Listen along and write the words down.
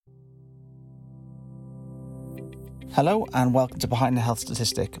Hello and welcome to Behind the Health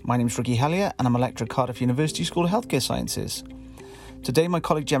Statistic. My name is Ricky Hallier and I'm a lecturer at Cardiff University School of Healthcare Sciences. Today my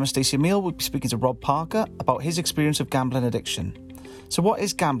colleague Gemma Stacey-Emile will be speaking to Rob Parker about his experience of gambling addiction. So what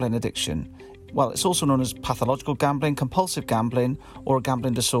is gambling addiction? Well, it's also known as pathological gambling, compulsive gambling or a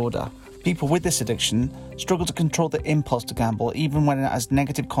gambling disorder. People with this addiction struggle to control the impulse to gamble even when it has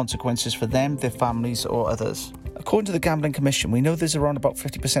negative consequences for them, their families or others. According to the Gambling Commission, we know there's around about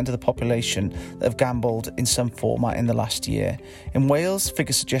 50% of the population that have gambled in some format in the last year. In Wales,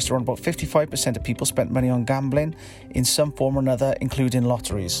 figures suggest around about 55% of people spent money on gambling in some form or another, including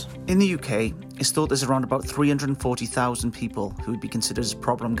lotteries. In the UK, it's thought there's around about 340,000 people who would be considered as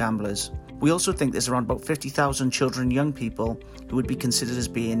problem gamblers. We also think there's around about 50,000 children and young people who would be considered as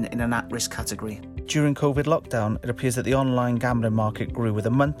being in an at-risk category. During COVID lockdown, it appears that the online gambling market grew with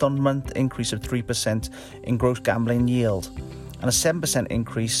a month-on-month increase of 3% in gross gambling yield and a 7%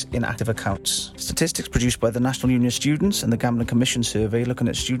 increase in active accounts. Statistics produced by the National Union of Students and the Gambling Commission survey looking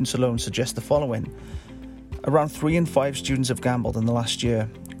at students alone suggest the following. Around 3 in 5 students have gambled in the last year.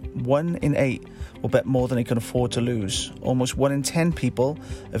 1 in 8 will bet more than they can afford to lose. Almost 1 in 10 people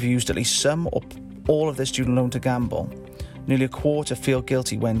have used at least some or all of their student loan to gamble. Nearly a quarter feel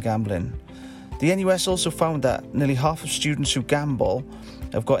guilty when gambling. The NUS also found that nearly half of students who gamble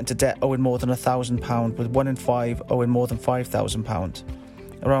have got into debt owing more than £1,000, with 1 in 5 owing more than £5,000.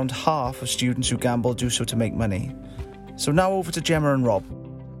 Around half of students who gamble do so to make money. So now over to Gemma and Rob.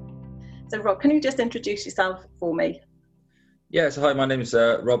 So Rob, can you just introduce yourself for me? Yes, hi, my name is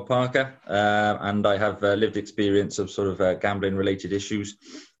Rob Parker, and I have lived experience of sort of gambling related issues,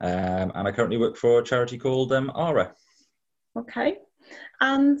 and I currently work for a charity called ARA. Okay,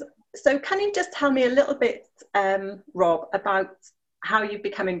 and so can you just tell me a little bit, Rob, about how you've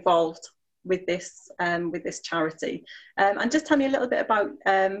become involved with this charity, and just tell me a little bit about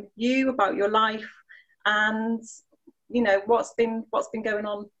you, about your life, and you know what's been going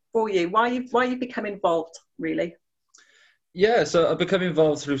on for you, why you've become involved, really. Yeah, so I've become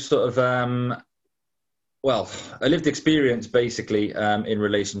involved through sort of, a lived experience basically in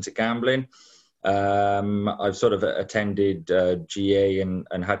relation to gambling. I've sort of attended GA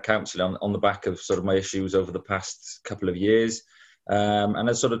and had counselling on the back of sort of my issues over the past couple of years. And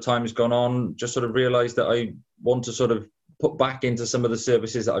as sort of time's gone on, just sort of realised that I want to sort of put back into some of the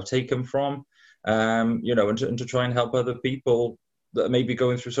services that I've taken from, and to try and help other people that may be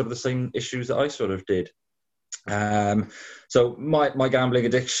going through sort of the same issues that I sort of did. So my gambling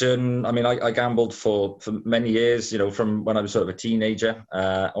addiction, I mean, I gambled for many years, from when I was sort of a teenager.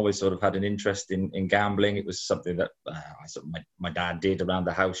 Always sort of had an interest in gambling. It was something that my dad did around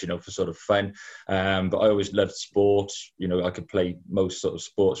the house, for sort of fun. But I always loved sport. I could play most sort of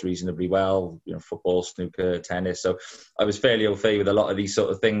sports reasonably well, football, snooker, tennis. So I was fairly au fait with a lot of these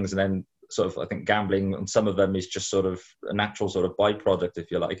sort of things. And then sort of, I think gambling on some of them is just sort of a natural sort of byproduct,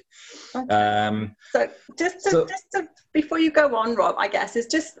 if you like. Okay. So just to, before you go on, Rob, I guess is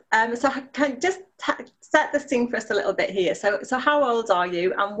just so can you just set the scene for us a little bit here. So how old are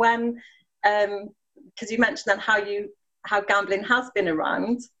you, and when? Because you mentioned then how gambling has been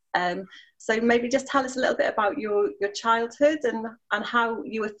around. So maybe just tell us a little bit about your childhood and how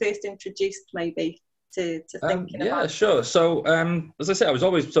you were first introduced, maybe. To thinking about. Yeah, sure. So, as I say, I was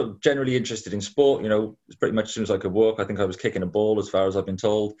always sort of generally interested in sport. It's pretty much as soon as I could walk. I think I was kicking a ball, as far as I've been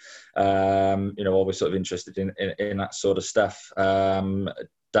told. Always sort of interested in that sort of stuff.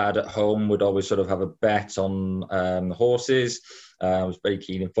 Dad at home would always sort of have a bet on the horses. I was very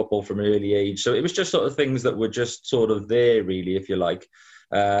keen in football from an early age. So it was just sort of things that were just sort of there, really, if you like.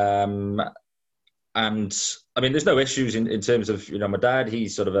 And I mean, there's no issues in terms of, my dad,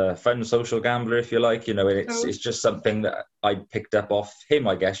 he's sort of a fun social gambler, if you like, and it's just something that I picked up off him,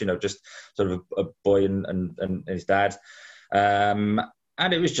 I guess, just sort of a boy and his dad. And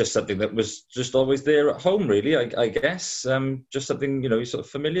it was just something that was just always there at home, really, I guess, just something, you're sort of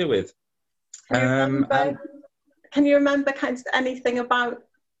familiar with. Can you remember kind of anything about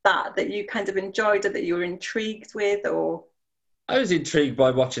that you kind of enjoyed or that you were intrigued with, or? I was intrigued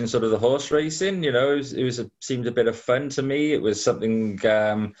by watching sort of the horse racing. It seemed a bit of fun to me. It was something,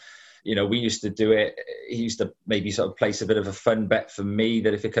 we used to do it. He used to maybe sort of place a bit of a fun bet for me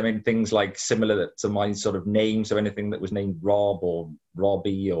that if it come in things like similar to my sort of name, so anything that was named Rob or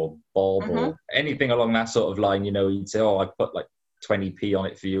Robbie or Bob or anything along that sort of line, he'd say, I put like 20p on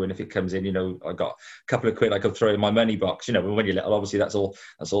it for you, and if it comes in, I got a couple of quid I could throw in my money box. When you're little, obviously that's all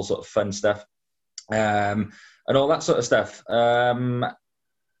sort of fun stuff. And all that sort of stuff.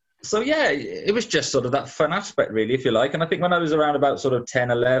 So yeah, it was just sort of that fun aspect, really, if you like. And I think when I was around about sort of 10,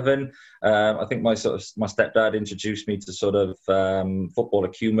 11, I think my stepdad introduced me to sort of football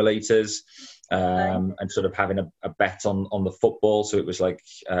accumulators, and sort of having a bet on the football. So it was like,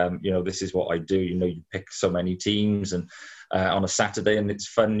 this is what I do. You pick so many teams, and on a Saturday, and it's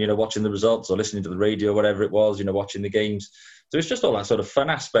fun, watching the results or listening to the radio, whatever it was, watching the games. So it's just all that sort of fun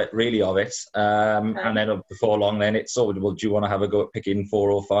aspect, really, of it. And then before long, then it's, well, do you want to have a go at picking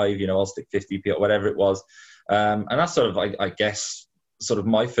 4 or 5? I'll stick 50p or whatever it was. And that's sort of, I guess, sort of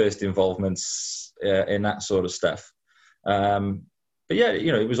my first involvements in that sort of stuff. But yeah,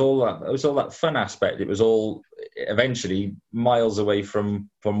 it was all that fun aspect. It was all eventually miles away from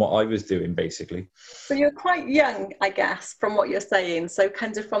what I was doing, basically. So you're quite young, I guess, from what you're saying. So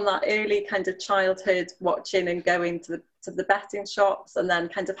kind of from that early kind of childhood, watching and going to the betting shops, and then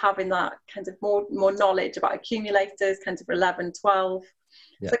kind of having that kind of more knowledge about accumulators, kind of 11, 12.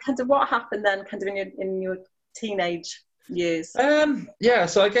 Yeah. So kind of what happened then, kind of in your teenage years? So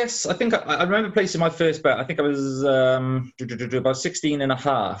I think I remember placing my first bet. I think I was about 16 and a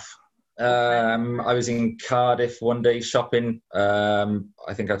half. I was in Cardiff one day shopping.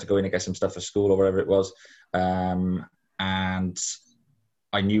 I think I had to go in and get some stuff for school or whatever it was. And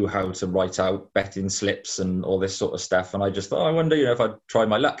I knew how to write out betting slips and all this sort of stuff. And I just thought, I wonder, if I'd try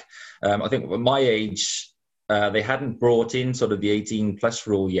my luck. I think at my age, they hadn't brought in sort of the 18 plus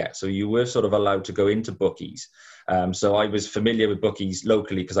rule yet. So you were sort of allowed to go into bookies. So I was familiar with bookies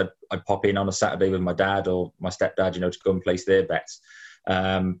locally because I'd pop in on a Saturday with my dad or my stepdad, to go and place their bets.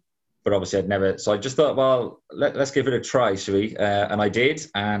 But obviously I'd never, so I just thought, well, let's give it a try, shall we? And I did.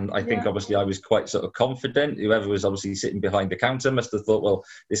 And I think obviously I was quite sort of confident. Whoever was obviously sitting behind the counter must have thought, well,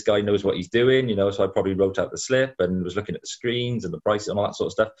 this guy knows what he's doing, so I probably wrote out the slip and was looking at the screens and the price and all that sort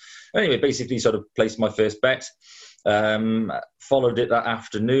of stuff. Anyway, basically sort of placed my first bet, followed it that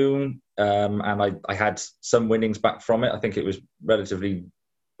afternoon. And I had some winnings back from it. I think it was relatively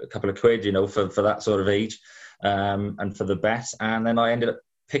a couple of quid, for that sort of age, and for the bet. And then I ended up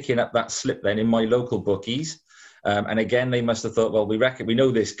picking up that slip then in my local bookies. And again, they must have thought, well, we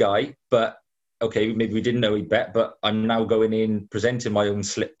know this guy, but okay, maybe we didn't know he'd bet, but I'm now going in presenting my own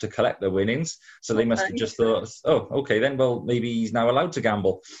slip to collect the winnings. So they must have just thought, oh, okay, then, well, maybe he's now allowed to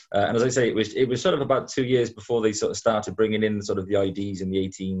gamble. And as I say, it was sort of about 2 years before they sort of started bringing in sort of the IDs and the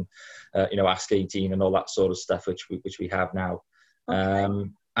 18, Ask 18 and all that sort of stuff, which we have now. Okay.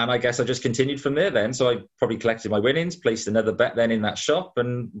 And I guess I just continued from there then. So I probably collected my winnings, placed another bet then in that shop,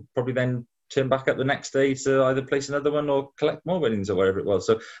 and probably then turned back up the next day to either place another one or collect more winnings or whatever it was.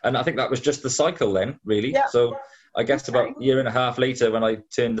 So, and I think that was just the cycle then, really. Yeah. So I guess about a year and a half later, when I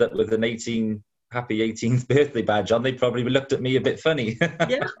turned up with an happy 18th birthday badge on, they probably looked at me a bit funny.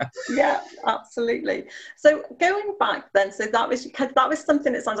 yeah, absolutely. So going back then, so that was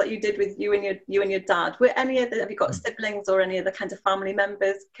something that sounds like you did with you and your dad. Have you got siblings or any other kind of family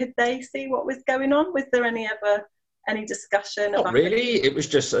members? Could they see what was going on? Was there any discussion? Not really. It was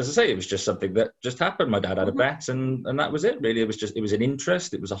just, as I say, it was just something that just happened. My dad had a bet, and that was it. Really, it was an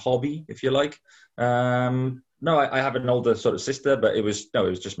interest. It was a hobby, if you like. No, I have an older sort of sister, but it was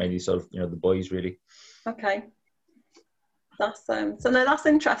just mainly sort of, the boys, really. Okay. That's that's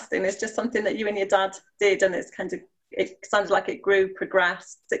interesting. It's just something that you and your dad did, and it sounded like it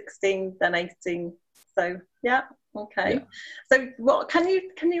progressed, 16, then 18. So yeah, okay. Yeah. So what can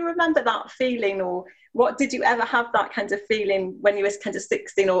you remember that feeling, or what did you ever have that kind of feeling when you were kind of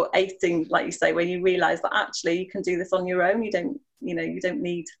 16 or 18, like you say, when you realised that actually you can do this on your own? You don't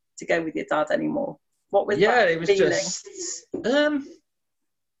need to go with your dad anymore. What was that it was feeling?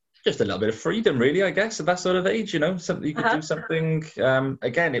 Just a little bit of freedom, really, I guess, at that sort of age, something you could do something.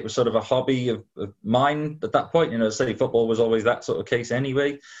 Again, it was sort of a hobby of mine at that point. Say football was always that sort of case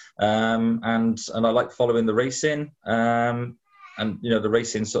anyway. And I like following the racing, and the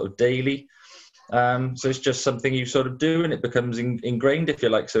racing sort of daily. So it's just something you sort of do, and it becomes ingrained, if you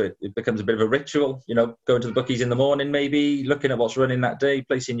like. So it becomes a bit of a ritual, going to the bookies in the morning, maybe looking at what's running that day,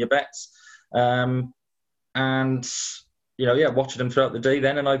 placing your bets. And watching them throughout the day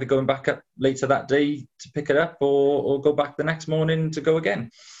then, and either going back up later that day to pick it up or go back the next morning to go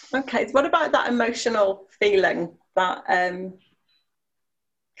again. Okay, so what about that emotional feeling, that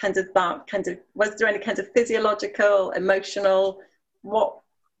was there any kind of physiological, emotional,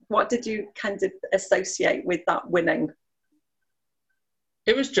 what did you kind of associate with that winning?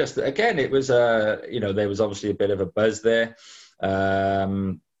 It was just, again, it was there was obviously a bit of a buzz there.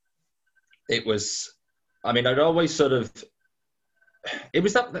 It was, I'd always sort of, it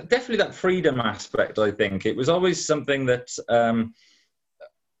was definitely that freedom aspect, I think. It was always something that,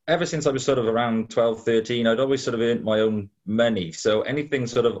 ever since I was sort of around 12, 13, I'd always sort of earned my own money. So anything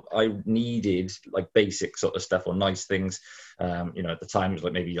sort of I needed, like basic sort of stuff or nice things, you know, at the time it was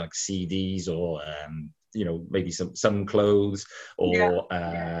like maybe like CDs or, you know, maybe some clothes or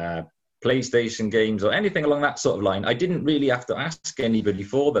PlayStation games or anything along that sort of line. I didn't really have to ask anybody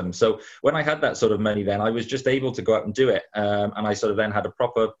for them. So when I had that sort of money, then I was just able to go out and do it. And I sort of then had a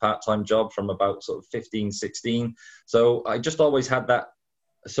proper part-time job from about sort of 15, 16. So I just always had that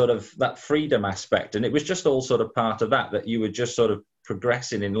sort of that freedom aspect. And it was just all sort of part of that you were just sort of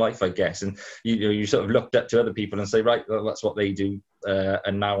progressing in life, I guess. And you sort of looked up to other people and say, right, well, that's what they do.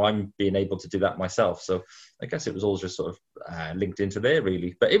 And now I'm being able to do that myself. So I guess it was all just sort of linked into there,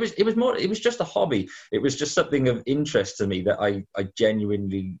 really. But it was just a hobby. It was just something of interest to me that I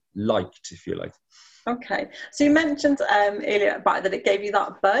genuinely liked, if you like. Okay. So you mentioned earlier about that it gave you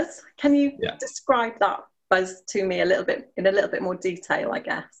that buzz. Can you describe that buzz to me in a little bit more detail, I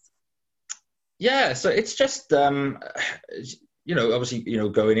guess? Yeah. So it's just, you know, obviously, you know,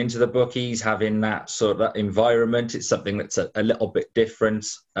 going into the bookies, having that sort of that environment, it's something that's a little bit different.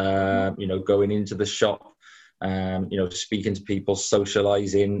 You know, going into the shop, you know, speaking to people,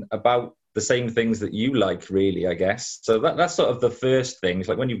 socializing about the same things that you like, really, I guess. So that's sort of the first thing. It's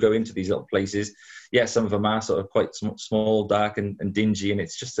like when you go into these little places, some of them are sort of quite small, dark and dingy, and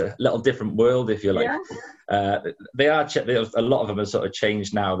it's just a little different world, if you like. They are, a lot of them are sort of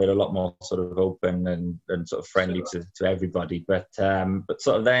changed now. They're a lot more sort of open and sort of friendly to everybody. But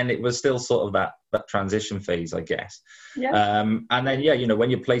sort of then it was still sort of that transition phase, I guess. And then, you know, when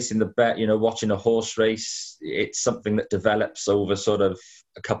you're placing the bet, you know, watching a horse race, it's something that develops over sort of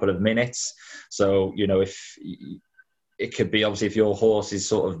a couple of minutes. So, you know, if it could be obviously if your horse is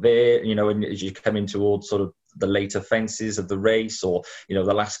sort of there, you know, and as you come in towards sort of the later fences of the race, or, you know,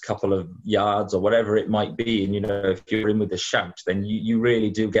 the last couple of yards or whatever it might be, and, you know, if you're in with a shout, then you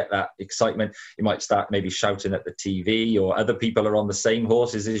really do get that excitement. You might start maybe shouting at the TV, or other people are on the same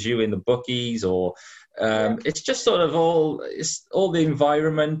horses as you in the bookies, or it's just sort of all the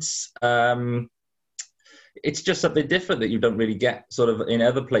environment. It's just something different that you don't really get sort of in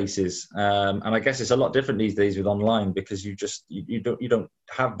other places, and I guess it's a lot different these days with online, because you don't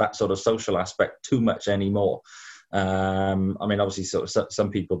have that sort of social aspect too much anymore. I mean, obviously, sort of some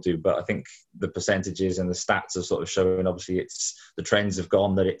people do, but I think the percentages and the stats are sort of showing. Obviously, the trends have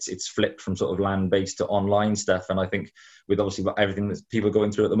gone that it's flipped from sort of land-based to online stuff, and I think with obviously everything that people are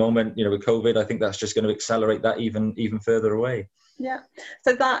going through at the moment, you know, with COVID, I think that's just going to accelerate that even further away. Yeah.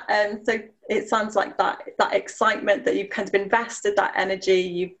 So that so it sounds like that excitement that you've kind of invested, that energy,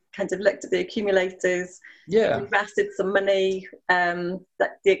 you've kind of looked at the accumulators, invested some money,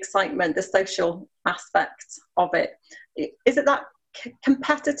 that the excitement, the social aspect of it. Is it that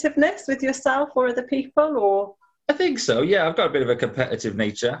competitiveness with yourself or other people, or? I think so. Yeah, I've got a bit of a competitive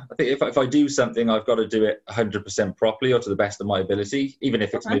nature. I think if I do something, I've got to do it 100% properly or to the best of my ability, even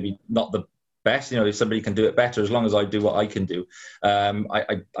if it's maybe not the best. You know, if somebody can do it better, as long as I do what I can do.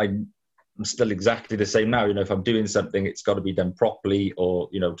 I'm still exactly the same now. You know, if I'm doing something, it's got to be done properly, or,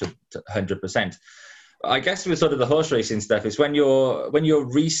 you know, to 100%. I guess with sort of the horse racing stuff, is when you're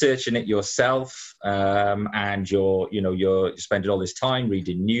researching it yourself, and you're spending all this time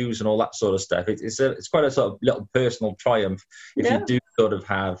reading news and all that sort of stuff. It's quite a sort of little personal triumph if you do sort of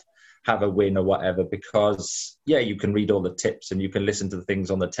have a win or whatever, because you can read all the tips and you can listen to the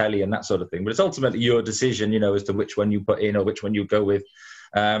things on the telly and that sort of thing, but it's ultimately your decision, you know, as to which one you put in or which one you go with.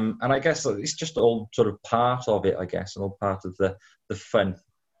 And I guess it's just all sort of part of it, I guess, and all part of the fun.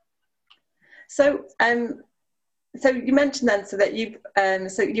 So so you mentioned then, so that you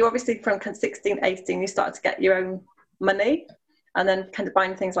obviously from 16, 18 you started to get your own money, and then kind of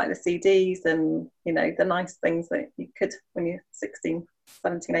buying things like the CDs and, you know, the nice things that you could when you're 16,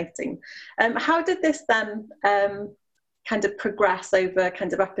 17, 18. How did this then kind of progress over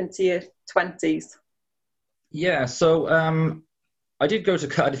kind of up into your 20s? Yeah, so I did go to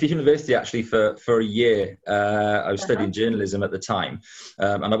Cardiff University actually for a year. I was studying journalism at the time,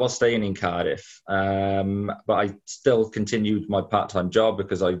 and I was staying in Cardiff, but I still continued my part-time job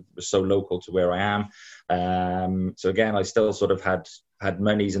because I was so local to where I am. So again, I still sort of had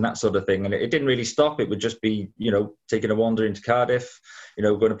monies and that sort of thing, and it didn't really stop. It would just be, you know, taking a wander into Cardiff, you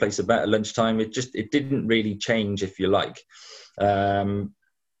know, going to place a bet at lunchtime. It didn't really change, if you like. I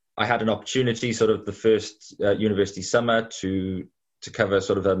had an opportunity sort of the first university summer to cover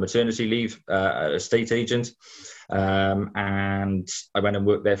sort of a maternity leave, a estate agent. And I went and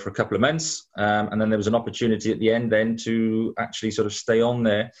worked there for a couple of months. And then there was an opportunity at the end then to actually sort of stay on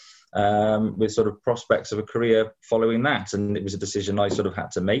there with sort of prospects of a career following that. And it was a decision I sort of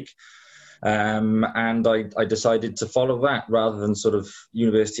had to make. And I decided to follow that rather than sort of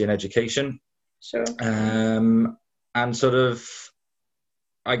university and education. Sure. And sort of,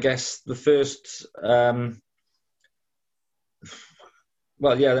 I guess the first, the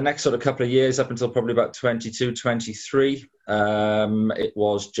next sort of couple of years up until probably about 22, 23, it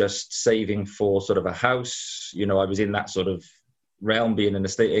was just saving for sort of a house. You know, I was in that sort of realm, being an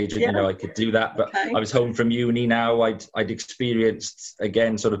estate agent, you know, I could do that, but I was home from uni now. I'd experienced,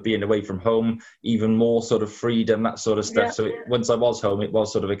 again, sort of being away from home, even more sort of freedom, that sort of stuff. So once I was home, it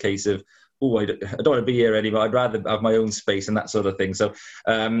was sort of a case of, I don't want to be here anymore. I'd rather have my own space and that sort of thing. So,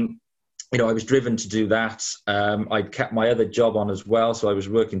 you know, I was driven to do that. I'd kept my other job on as well. So I was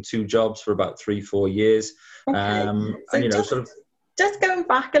working 2 jobs for about 3-4 years. And, you know, just going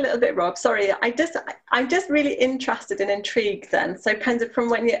back a little bit, Rob, sorry, I'm just really interested and intrigued then. So kind of from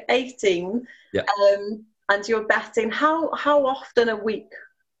when you're 18 and you're betting, how often a week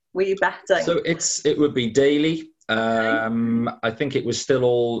were you betting? So it would be daily. I think it was still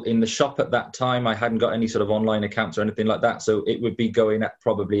all in the shop at that time. I hadn't got any sort of online accounts or anything like that. So it would be going at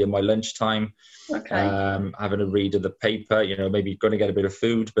probably in my lunchtime, having a read of the paper, you know, maybe going to get a bit of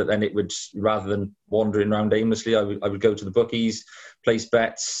food, but then it would, rather than wandering around aimlessly, I would go to the bookies, place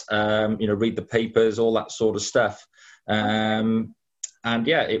bets, you know, read the papers, all that sort of stuff. And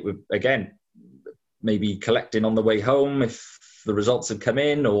yeah, it would, again, maybe collecting on the way home if the results had come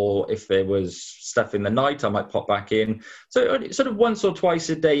in, or if there was stuff in the night, I might pop back in. So sort of once or twice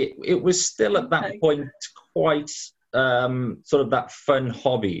a day. It was still at that point quite sort of that fun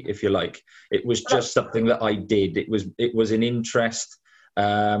hobby, if you like. It was just something that I did. It was an interest.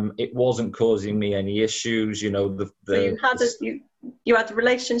 It wasn't causing me any issues, you know. So you had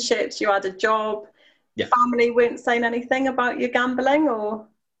relationships, you had a job. Family weren't saying anything about your gambling, or?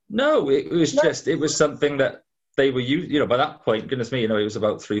 No, it was just, it was something that they were, you know, by that point, goodness me, you know, it was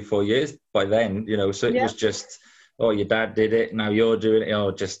about 3-4 years by then, you know, so it was just, oh, your dad did it, now you're doing it,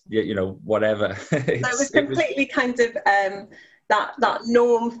 or just, you know, whatever. So it was completely kind of that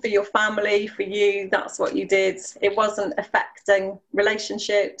norm for your family, for you, that's what you did. It wasn't affecting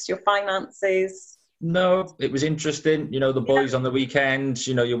relationships, your finances. No, it was interesting. You know, the boys on the weekends,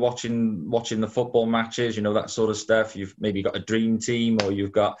 you know, you're watching the football matches, you know, that sort of stuff. You've maybe got a dream team, or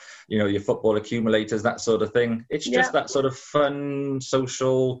you've got, you know, your football accumulators, that sort of thing. It's just that sort of fun,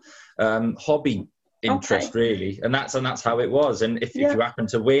 social hobby interest, really. And that's how it was. And if you happen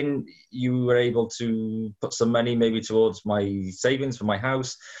to win, you were able to put some money maybe towards my savings for my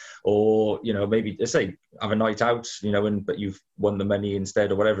house. Or, you know, maybe say have a night out, you know, but you've won the money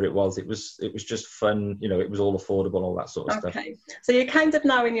instead, or whatever it was. It was just fun, you know. It was all affordable, all that sort of stuff. Okay, so you're kind of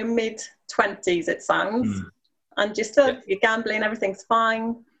now in your mid-20s, it sounds, and you're still you're gambling, everything's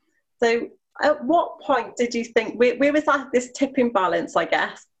fine. So, at what point did you think where was that this tipping balance? I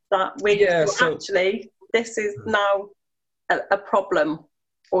guess that actually this is now a problem.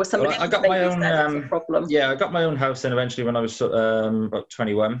 Or somebody I got my own problem. Yeah, I got my own house then eventually when I was about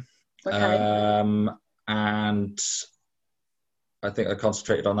 21. And I think I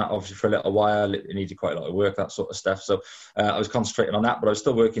concentrated on that obviously for a little while. It needed quite a lot of work, that sort of stuff. So I was concentrating on that, but I was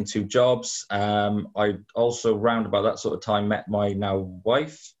still working 2 jobs. I also, round about that sort of time, met my now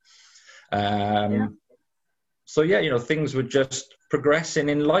wife. So yeah, you know, things were just progressing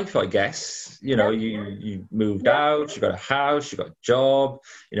in life, I guess. You know, you moved out, you got a house, you got a job,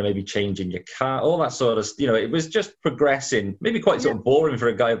 you know, maybe changing your car, all that sort of, you know, it was just progressing. Maybe quite sort of boring for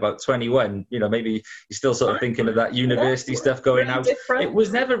a guy about 21, you know, maybe you're still sort of thinking of that university stuff going out. Different. It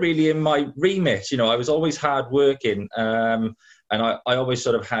was never really in my remit, you know. I was always hard working, and I always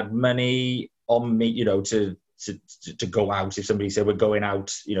sort of had money on me, you know, to go out. If somebody said we're going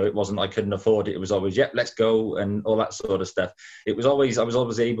out, you know, it wasn't I couldn't afford it. It was always, let's go, and all that sort of stuff. I was always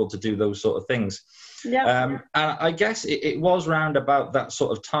able to do those sort of things. And I guess it was round about that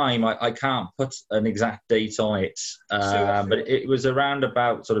sort of time. I can't put an exact date on it, but it was around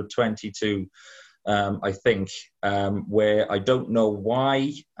about sort of 22, I think, where I don't know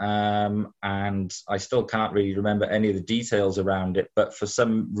why, and I still can't really remember any of the details around it, but for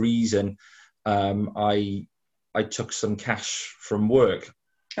some reason, I took some cash from work.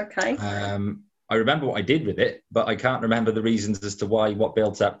 Okay. I remember what I did with it, but I can't remember the reasons as to why, what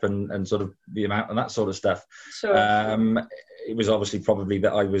built up, and sort of the amount and that sort of stuff. Sure. It was obviously probably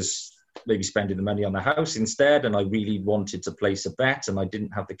that I was maybe spending the money on the house instead, and I really wanted to place a bet, and I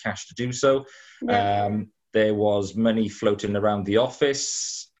didn't have the cash to do so. There was money floating around the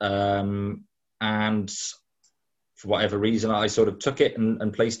office, and for whatever reason, I sort of took it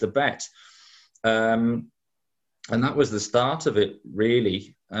and placed a bet. And that was the start of it,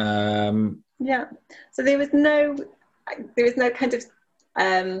 really. So there was no kind of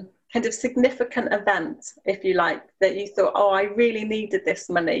kind of significant event, if you like, that you thought, oh, I really needed this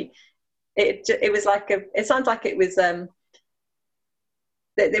money? It was like it sounds like it was that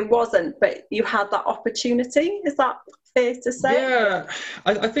there wasn't, but you had that opportunity. Is that fair to say? Yeah,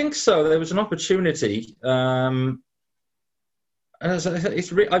 I think so. There was an opportunity. I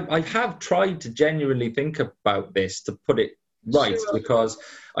have tried to genuinely think about this, to put it right, sure, because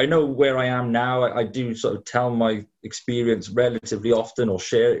I know where I am now. I do sort of tell my experience relatively often, or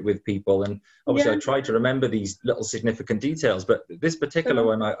share it with people, and obviously I try to remember these little significant details, but this particular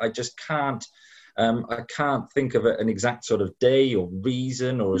one I just can't. I can't think of an exact sort of day or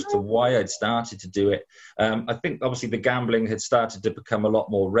reason or as to why I'd started to do it. I think obviously the gambling had started to become a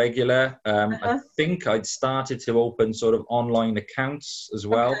lot more regular. I think I'd started to open sort of online accounts as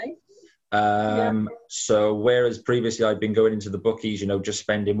well. Okay. So whereas previously I'd been going into the bookies, just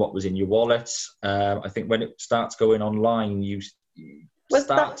spending what was in your wallet, I think when it starts going online, you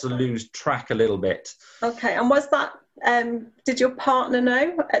start to lose track a little bit. Okay. And was that, did your partner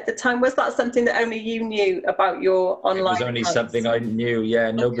know at the time? Was that something that only you knew about your online? It was only something I knew,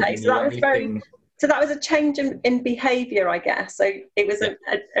 yeah. Nobody knew anything. So that was a change in behaviour, I guess. So it was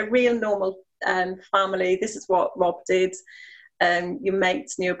a real normal family. This is what Rob did. Your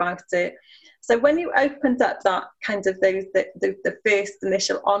mates knew about it. So when you opened up that kind of the first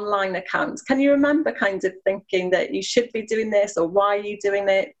initial online accounts, can you remember kind of thinking that you should be doing this, or why are you doing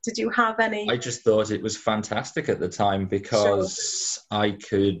it? Did you have any? I just thought it was fantastic at the time because I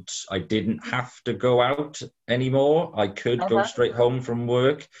didn't have to go out anymore. I could go straight home from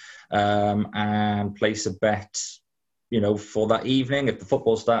work and place a bet, for that evening. If the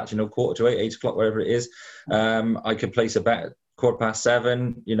football starts, 7:45, 8 o'clock, wherever it is, I could place a bet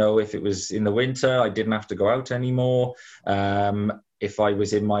 7:15. If it was in the winter, I didn't have to go out anymore. If I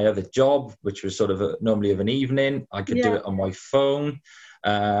was in my other job, which was sort of normally of an evening, I could do it on my phone.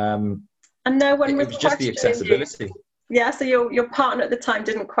 And no one was just the accessibility. You. Yeah, so your partner at the time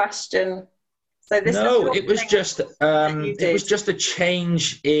didn't question. So this it was just a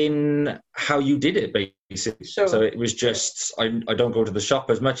change in how you did it, basically. Sure. So it was just I don't go to the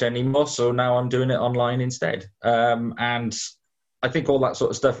shop as much anymore, so now I'm doing it online instead. And I think all that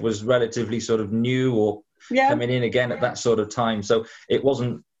sort of stuff was relatively sort of new or coming in again at that sort of time. So it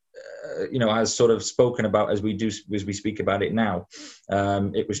wasn't, as sort of spoken about as we speak about it now.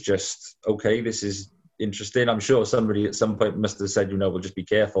 It was just, okay, this is interesting. I'm sure somebody at some point must have said, we'll just be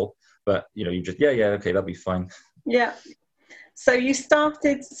careful. But, you just, okay, that'll be fine. Yeah. So you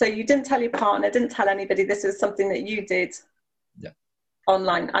started, so you didn't tell your partner, didn't tell anybody, this is something that you did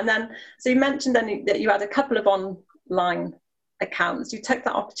online. And then, so you mentioned then that you had a couple of online accounts. You took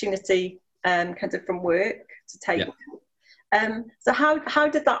that opportunity kind of from work to take. So how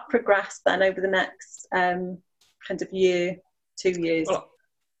did that progress then over the next kind of year, 2 years? Well,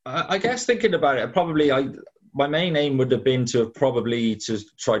 I guess thinking about it, probably my main aim would have been to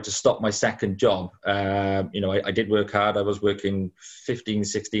try to stop my second job. I did work hard. I was working 15,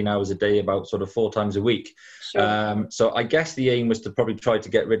 16 hours a day, about sort of 4 times a week. Sure. So I guess the aim was to probably try to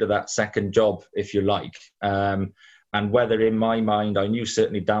get rid of that second job, if you like. And whether in my mind, I knew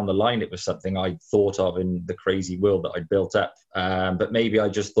certainly down the line it was something I thought of in the crazy world that I'd built up. But maybe I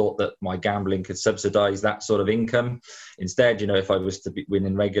just thought that my gambling could subsidize that sort of income. Instead, if I was to be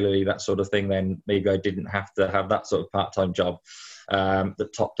winning regularly, that sort of thing, then maybe I didn't have to have that sort of part-time job that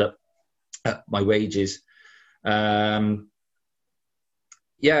topped up my wages. Nobody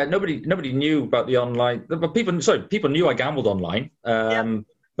knew about the online. But people knew I gambled online.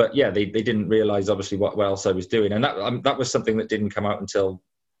 But they didn't realise obviously what else I was doing, and that was something that didn't come out until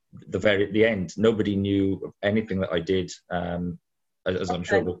the end. Nobody knew anything that I did, as I'm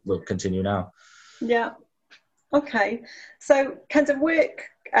sure will continue now. Yeah. Okay. So kind of work.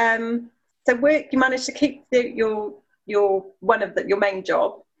 Work. You managed to keep your main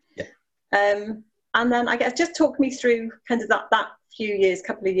job. Yeah. And then I guess just talk me through kind of that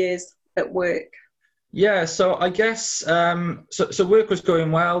couple of years at work. Yeah, so I guess so work was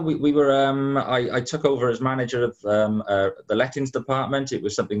going well. We were I took over as manager of the lettings department. It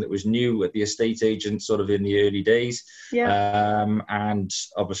was something that was new at the estate agent sort of in the early days. Yeah. And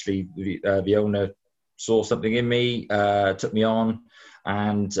obviously the owner saw something in me, took me on,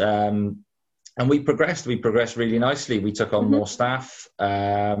 and we progressed. We progressed really nicely. We took on more staff.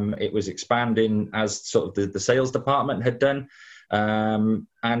 It was expanding as sort of the sales department had done.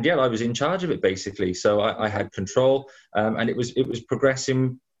 I was in charge of it basically. So I had control, and it was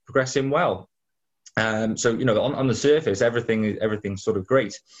progressing well. So on the surface, everything's sort of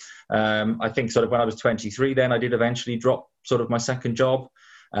great. I think sort of when I was 23, then I did eventually drop sort of my second job.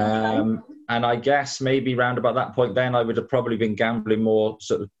 And I guess maybe round about that point, then I would have probably been gambling more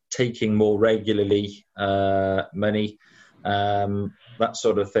sort of taking more regularly money, that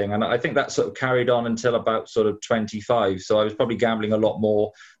sort of thing. And I think that sort of carried on until about sort of 25. So I was probably gambling a lot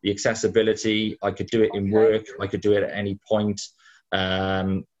more. The accessibility, I could do it in work, I could do it at any point.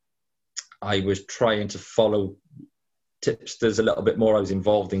 I was trying to follow tipsters a little bit more. I was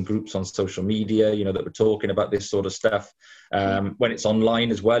involved in groups on social media, you know, that were talking about this sort of stuff. When it's online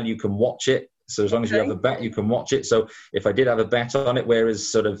as well, you can watch it. So as long as you have a bet, you can watch it. So if I did have a bet on it,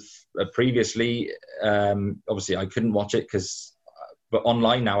 whereas sort of previously, obviously I couldn't watch it but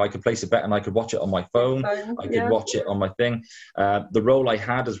online now I could place a bet and I could watch it on my phone. I could watch it on my thing. The role I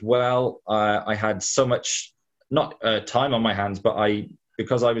had as well, I had so much, not time on my hands, but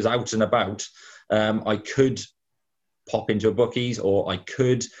because I was out and about, I could pop into a bookies, or I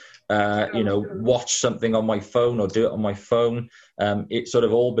could, watch something on my phone or do it on my phone. It sort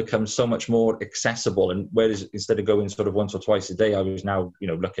of all becomes so much more accessible. And whereas instead of going sort of once or twice a day, I was now,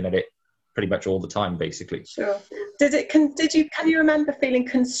 looking at it pretty much all the time, basically. Sure. Can you remember feeling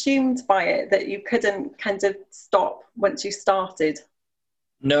consumed by it, that you couldn't kind of stop once you started?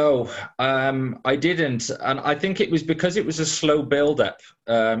 No, I didn't. And I think it was because it was a slow build-up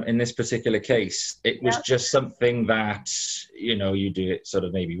in this particular case. It was just something that, you do it sort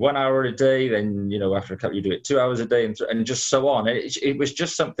of maybe 1 hour a day, then, after a couple you do it 2 hours a day, and just so on. It was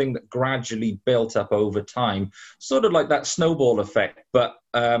just something that gradually built up over time, sort of like that snowball effect, but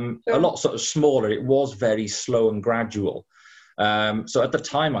a lot sort of smaller. It was very slow and gradual. So at the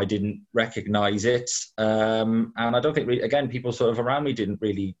time I didn't recognize it. And I don't think, again, people sort of around me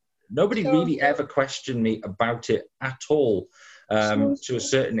nobody really ever questioned me about it at all, to a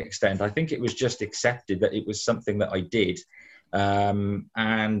certain extent. I think it was just accepted that it was something that I did. And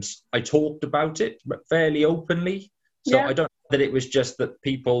I talked about it fairly openly. So I don't know that it was just that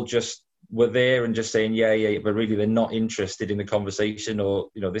people just were there and just saying, yeah, but really they're not interested in the conversation, or,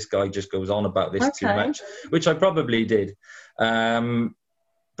 this guy just goes on about this too much, which I probably did.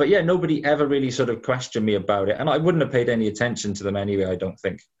 But yeah, nobody ever really sort of questioned me about it, and I wouldn't have paid any attention to them anyway, I don't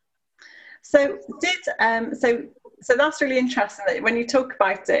think. So so that's really interesting that when you talk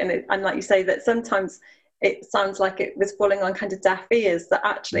about it, and like you say, that sometimes it sounds like it was falling on kind of deaf ears, that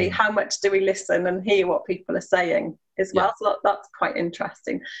actually how much do we listen and hear what people are saying as well? So that's quite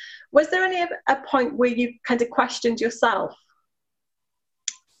interesting. Was there a point where you kind of questioned yourself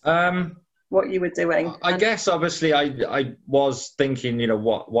what you were doing? I guess obviously I was thinking,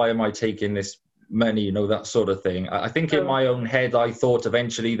 why am I taking this money, that sort of thing. I think in my own head I thought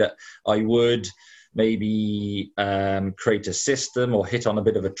eventually that I would maybe create a system or hit on a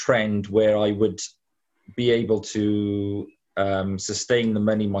bit of a trend where I would be able to sustain the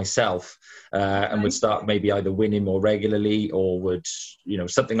money myself, and would start maybe either winning more regularly, or would,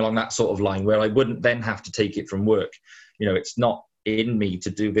 something along that sort of line, where I wouldn't then have to take it from work. It's not in me to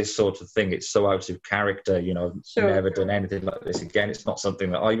do this sort of thing. It's so out of character. I've never done anything like this again. It's not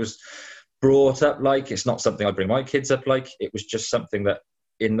something that I was brought up like. It's not something I bring my kids up like. It was just something that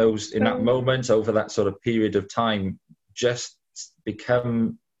in that moment, over that sort of period of time, just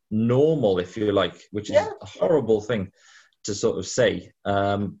become normal, if you like, which is a horrible thing to sort of say,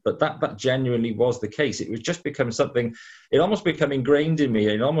 but that genuinely was the case. It was just become something, it almost become ingrained in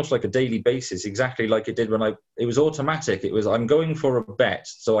me, and almost like a daily basis, exactly like it did when it was automatic. It was, I'm going for a bet,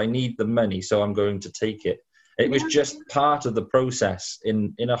 so I need the money, so I'm going to take it. It was just part of the process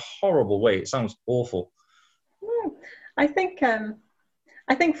in a horrible way. It sounds awful. I think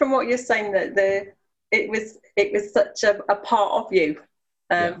from what you're saying, that it was such a part of you,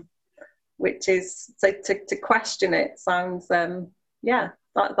 which is, so to question it sounds,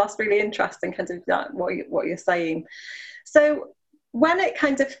 that's really interesting, kind of that what you're saying. So when it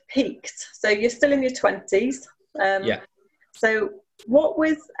kind of peaked, so you're still in your 20s. So what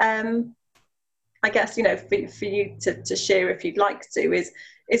was, I guess, for you to share, if you'd like to,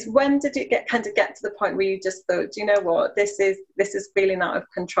 is when did it get to the point where you just thought, you know what, this is feeling out of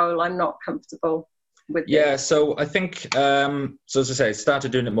control, I'm not comfortable with this? So I think, so as I say, I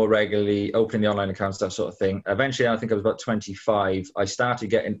started doing it more regularly, opening the online accounts, that sort of thing. Eventually, I think I was about 25, I started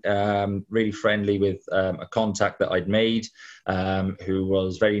getting really friendly with a contact that I'd made, who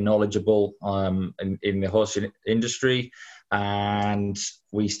was very knowledgeable in the horse industry. And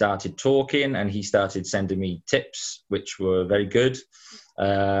we started talking, and he started sending me tips, which were very good.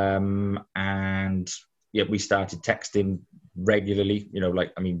 And we started texting regularly,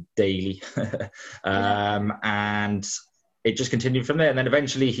 daily. And it just continued from there. And then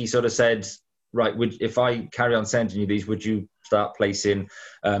eventually he sort of said, right, if I carry on sending you these, would you start placing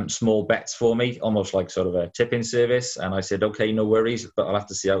small bets for me, almost like sort of a tipping service? And I said, okay, no worries, but I'll have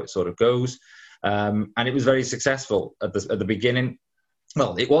to see how it sort of goes. And it was very successful at the beginning.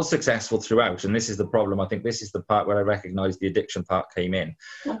 well, it was successful throughout, and this is the problem. I think this is the part where I recognised the addiction part came in,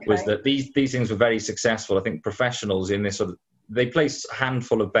 was that these things were very successful. I think professionals in this sort of, they place a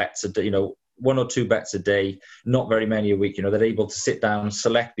handful of bets a day, 1 or 2 bets a day, not very many a week. They're able to sit down,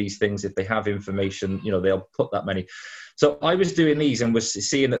 select these things. If they have information, they'll put that many. So I was doing these and was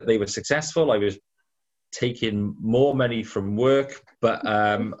seeing that they were successful. I was taking more money from work, but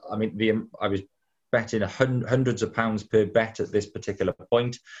I was betting hundreds of pounds per bet at this particular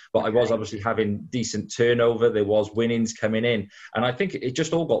point, but I was obviously having decent turnover. There was winnings coming in, and I think it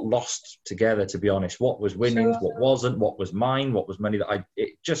just all got lost together, to be honest. What was winnings, what wasn't, what was mine, what was money that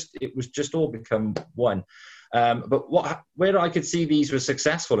it was just all become one. But where I could see these were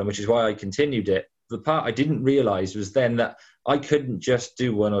successful, and which is why I continued it, the part I didn't realize was then that I couldn't just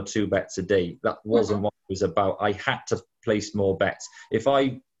do 1 or 2 bets a day. That wasn't what it was about. I had to place more bets. If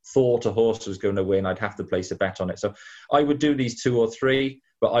I thought a horse was going to win, I'd have to place a bet on it. So I would do these 2 or 3,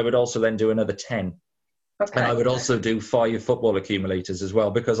 but I would also then do another 10. Okay. And I would also do 5 football accumulators as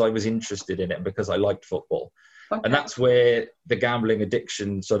well, because I was interested in it and because I liked football. Okay. And that's where the gambling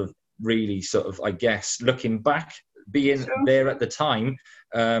addiction really I guess, looking back, being there at the time,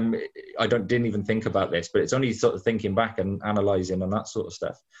 I didn't even think about this, but it's only sort of thinking back and analysing and that sort of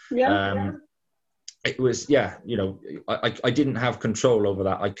stuff. It was, I didn't have control over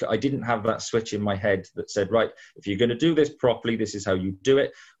that. I didn't have that switch in my head that said, right, if you're going to do this properly, this is how you do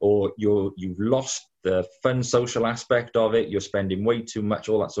it, or you've lost the fun social aspect of it, you're spending way too much,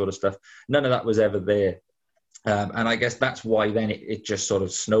 all that sort of stuff. None of that was ever there. And I guess that's why then it just sort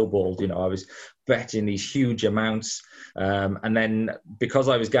of snowballed. I was betting these huge amounts. And then because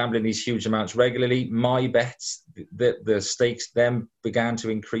I was gambling these huge amounts regularly, my bets, the stakes then began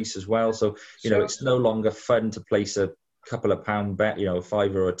to increase as well. So, it's no longer fun to place a couple of pound bet, a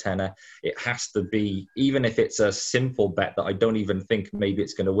 5 or a 10. It has to be, even if it's a simple bet that I don't even think maybe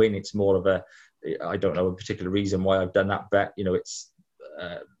it's going to win, it's more of I don't know a particular reason why I've done that bet. It's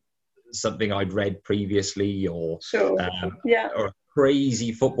something I'd read previously, or or a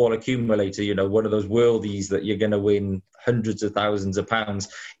crazy football accumulator, one of those worldies that you're going to win hundreds of thousands of pounds.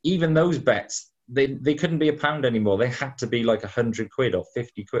 Even those bets, they couldn't be £1 anymore. They had to be like 100 quid or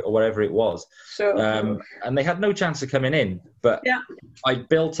 50 quid or whatever it was. And they had no chance of coming in. But I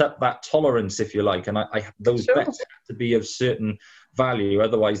built up that tolerance, if you like, and those bets had to be of certain value.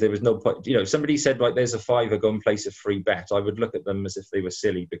 Otherwise, there was no point. Somebody said, right, there's a £5, go and place a free bet. I would look at them as if they were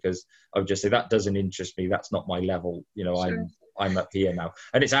silly, because I would just say, that doesn't interest me. That's not my level. I'm up here now.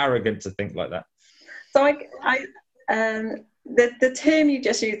 And it's arrogant to think like that. So the term you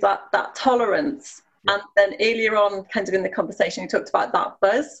just used, that tolerance, and then earlier on kind of in the conversation you talked about that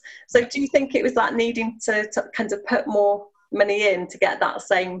buzz. So do you think it was that needing to kind of put more money in to get that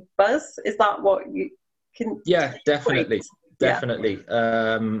same buzz? Is that what you can? Yeah, definitely. If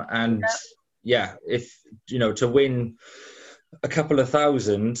to win a couple of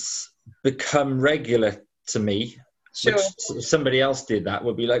thousands become regular to me, which if somebody else did that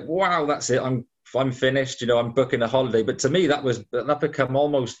would be like, wow, that's it, I'm finished, I'm booking a holiday. But to me, that become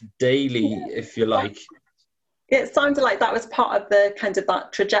almost daily, if you like. It sounded like that was part of the kind of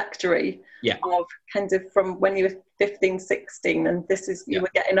that trajectory of kind of from when you were 15, 16, and you were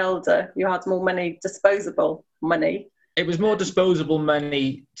getting older, you had more money, disposable money. It was more disposable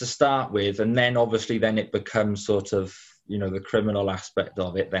money to start with, and then obviously it becomes sort of, the criminal aspect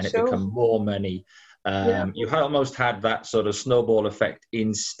of it, then it becomes more money. You almost had that sort of snowball effect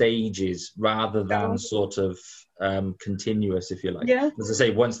in stages rather than sort of continuous, if you like. As I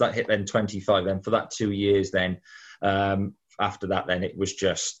say, once that hit then 25, then for that 2 years, then after that, then it was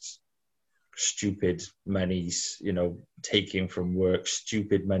just stupid monies, taking from work,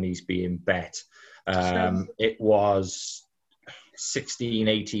 stupid monies being bet. It was 16,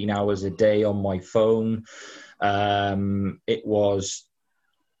 18 hours a day on my phone. It was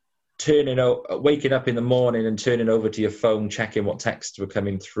waking up in the morning and turning over to your phone, checking what texts were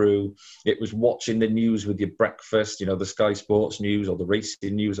coming through. It was watching the news with your breakfast, the Sky Sports news or the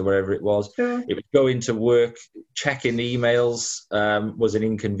racing news or wherever it was. It was going to work, checking emails was an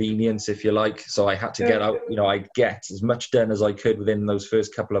inconvenience, if you like. So I had to get out, I'd get as much done as I could within those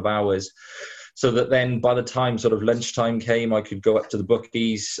first couple of hours. So that then by the time sort of lunchtime came, I could go up to the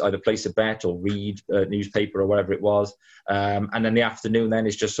bookies, either place a bet or read a newspaper or whatever it was. And then the afternoon then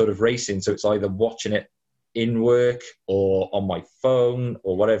is just sort of racing. So it's either watching it in work or on my phone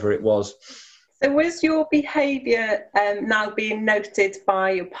or whatever it was. So was your behaviour now being noted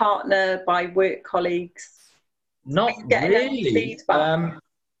by your partner, by work colleagues? Not really.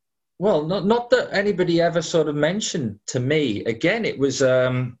 Well, not that anybody ever sort of mentioned to me. Again, it was...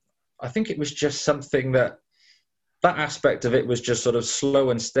 I think it was just something that that aspect of it was just sort of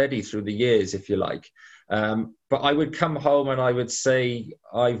slow and steady through the years, if you like. But I would come home and I would say,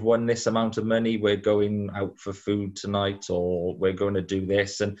 I've won this amount of money, we're going out for food tonight, or we're going to do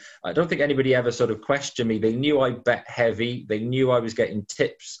this. And I don't think anybody ever sort of questioned me. They knew I bet heavy. They knew I was getting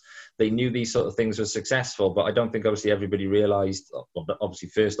tips. They knew these sort of things were successful, but I don't think obviously everybody realised, obviously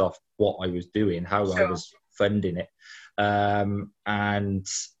first off, what I was doing, how I was funding it. And,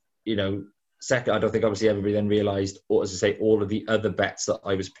 you know, second, I don't think obviously everybody then realised, or as I say, all of the other bets that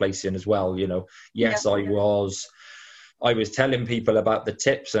I was placing as well. You know, yes, I was telling people about the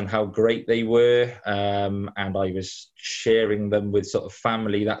tips and how great they were, and I was sharing them with sort of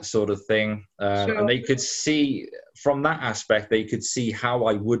family, that sort of thing. And they could see from that aspect, they could see how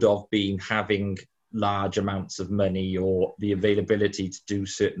I would have been having large amounts of money or the availability to do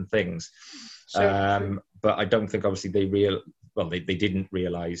certain things. But I don't think obviously they didn't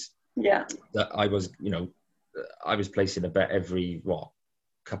realise that I was, you know, I was placing a bet every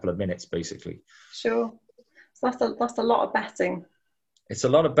couple of minutes basically. So that's a lot of betting. It's a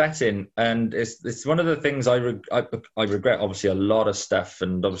lot of betting, and it's one of the things I regret. Obviously, a lot of stuff,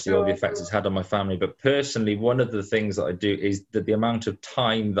 and obviously all the effects it's had on my family. But personally, one of the things that I do is that the amount of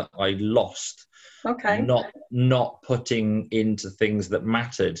time that I lost, not putting into things that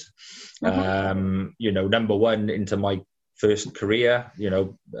mattered. You know, number one, into my first career, you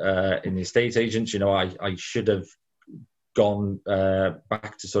know, in the estate agents, you know, I should have gone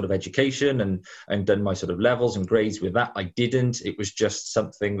back to sort of education and done my sort of levels and grades with that. I didn't. It was just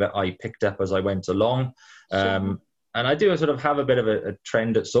something that I picked up as I went along. And I do sort of have a bit of a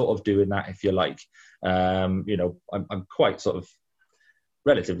trend at sort of doing that, if you like. You know, I'm quite sort of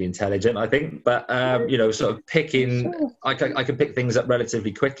relatively intelligent, I think, but you know, sort of picking, I can pick things up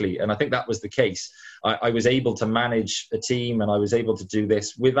relatively quickly, and I think that was the case. I was able to manage a team, and I was able to do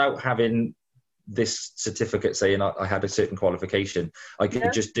this without having this certificate saying I had a certain qualification. I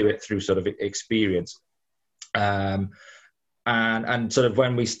could just do it through sort of experience. And sort of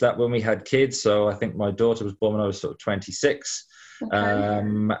when we had kids, so I think my daughter was born when I was sort of 26.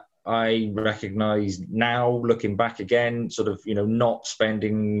 I recognize now, looking back again, sort of, you know, not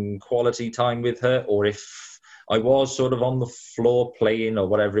spending quality time with her, or if I was sort of on the floor playing or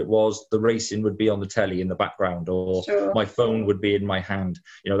whatever it was, the racing would be on the telly in the background, or my phone would be in my hand,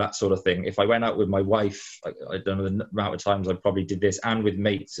 you know, that sort of thing. If I went out with my wife, I don't know the amount of times I probably did this, and with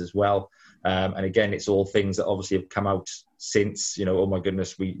mates as well. And again, it's all things that obviously have come out since, you know, oh my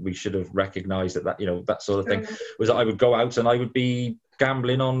goodness, we should have recognized that, you know, that sort of thing, was that I would go out and I would be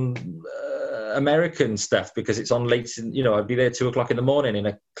gambling on American stuff because it's on late, you know, I'd be there 2 o'clock in the morning in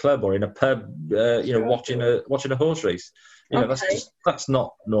a club or in a pub, you know, watching a horse race. You know, that's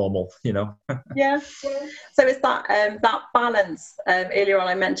not normal, you know. So it's that balance. Earlier on,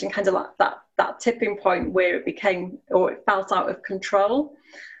 I mentioned kind of like that tipping point where it became, or it felt out of control.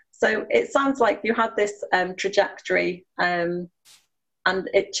 So it sounds like you had this trajectory, and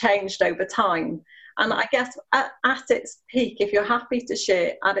it changed over time. And I guess at its peak, if you're happy to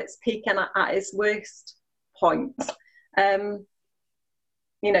share, at its peak and at its worst point, you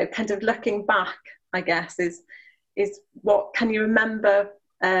know, kind of looking back, I guess, is what can you remember?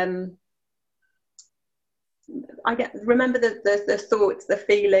 Remember the thoughts, the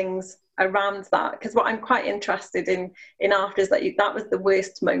feelings around that, because what I'm quite interested in after is that was the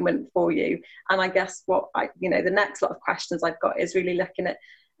worst moment for you. And I guess the next lot of questions I've got is really looking at,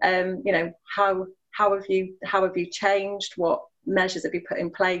 you know, how have you changed? What measures have you put in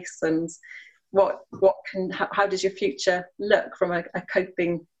place, and how does your future look from a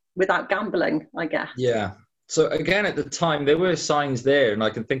coping without gambling, I guess? Yeah. So again, at the time, there were signs there, and I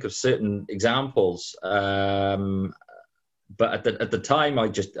can think of certain examples. But at the time, I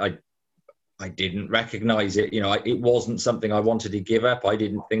didn't recognize it. You know, it wasn't something I wanted to give up. I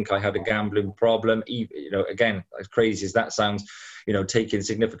didn't think I had a gambling problem. You know, again, as crazy as that sounds, you know, taking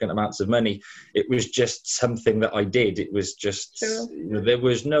significant amounts of money, it was just something that I did. It was just, you know, there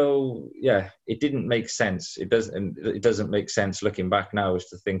was no, it didn't make sense. It doesn't make sense looking back now, is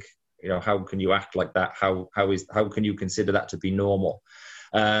to think, you know, how can you act like that? How can you consider that to be normal?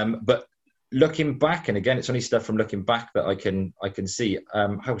 But looking back, and again, it's only stuff from looking back that I can see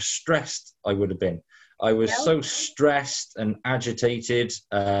how stressed I would have been. I was so stressed and agitated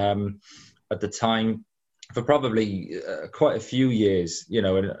at the time for probably quite a few years, you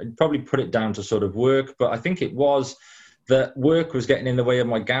know, and I'd probably put it down to sort of work, but I think it was that work was getting in the way of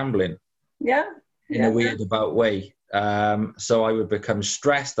my gambling. In a weird about way. So I would become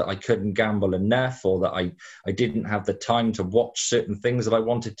stressed that I couldn't gamble enough, or that I didn't have the time to watch certain things that I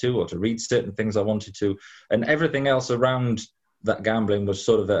wanted to, or to read certain things I wanted to, and everything else around that gambling was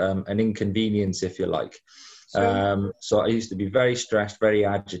sort of an inconvenience, if you like. Sure. So I used to be very stressed, very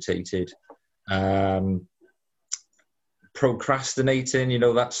agitated, procrastinating,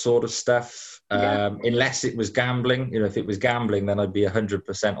 that sort of stuff. Unless it was gambling, if it was gambling, then I'd be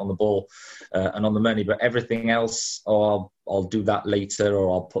 100% on the ball and on the money. But everything else, I'll do that later,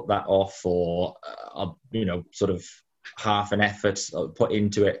 or I'll put that off, or I'll, sort of half an effort I'll put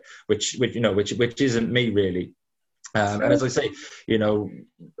into it, which isn't me really. And as I say,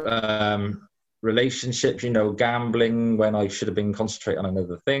 relationships, gambling when I should have been concentrating on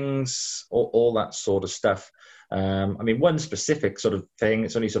other things, all that sort of stuff. One specific sort of thing,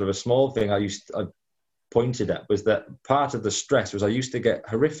 it's only sort of a small thing I pointed at, was that part of the stress was I used to get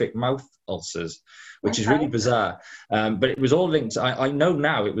horrific mouth ulcers, which is really bizarre. But it was all linked I know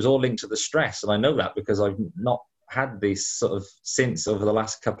now it was all linked to the stress. And I know that because I've not had this sort of since over the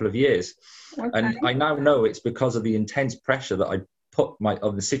last couple of years. And I now know it's because of the intense pressure that I put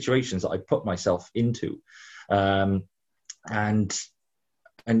of the situations that I put myself into. And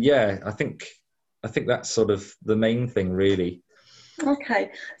yeah, I think that's sort of the main thing, really. Okay,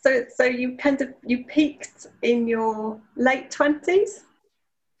 so you peaked in your late 20s?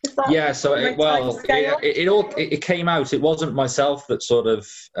 Yeah, so it came out. It wasn't myself that sort of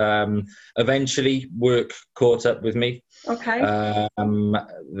eventually work caught up with me. Okay.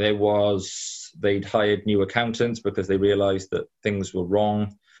 They'd hired new accountants because they realised that things were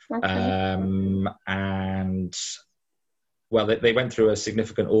wrong. Okay. And well, they went through a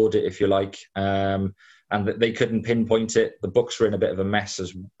significant audit, if you like, and they couldn't pinpoint it. The books were in a bit of a mess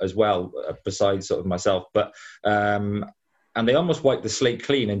as well, besides sort of myself. But and they almost wiped the slate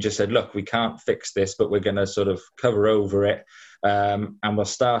clean and just said, look, we can't fix this, but we're going to sort of cover over it, and we'll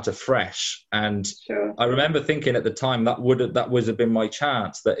start afresh. And sure. I remember thinking at the time that would have been my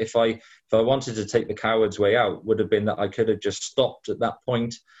chance, that if I wanted to take the coward's way out, would have been that I could have just stopped at that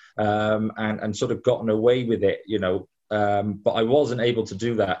point, and sort of gotten away with it, but I wasn't able to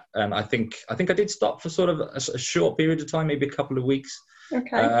do that. And I think I did stop for sort of a short period of time, maybe a couple of weeks.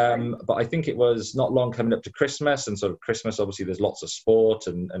 Okay. But I think it was not long coming up to Christmas, and sort of Christmas, obviously there's lots of sport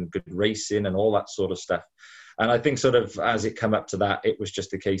and good racing and all that sort of stuff. And I think sort of as it come up to that, it was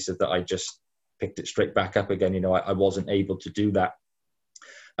just a case of that I just picked it straight back up again. I wasn't able to do that.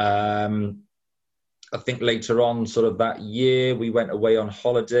 I think later on, sort of that year, we went away on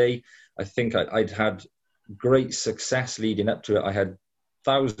holiday. I think I'd had great success leading up to it. I had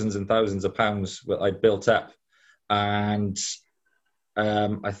thousands and thousands of pounds that I'd built up, and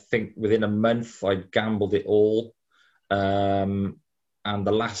I think within a month I'd gambled it all, and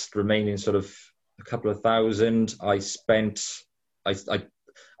the last remaining sort of a couple of thousand I spent. I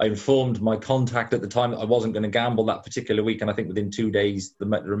informed my contact at the time that I wasn't going to gamble that particular week, and I think within 2 days the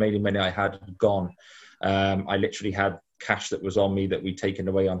remaining money I had gone. I literally had cash that was on me that we'd taken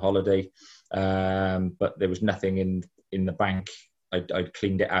away on holiday, but there was nothing in the bank. I'd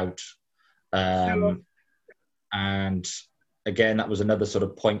cleaned it out, and again, that was another sort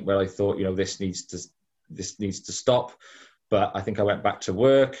of point where I thought, this needs to stop. But I think I went back to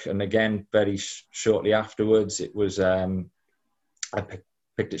work, and again, very shortly afterwards, it was I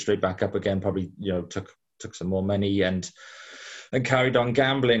picked it straight back up again. Probably took some more money and carried on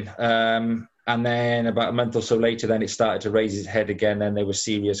gambling. And then about a month or so later, then it started to raise its head again. Then there were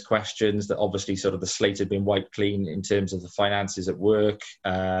serious questions that obviously sort of the slate had been wiped clean in terms of the finances at work.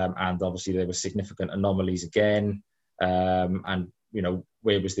 And obviously there were significant anomalies again. And,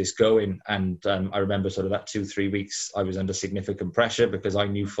 where was this going? And I remember sort of that 2-3 weeks, I was under significant pressure because I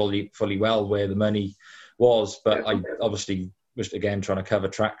knew fully well where the money was. But I obviously was, again, trying to cover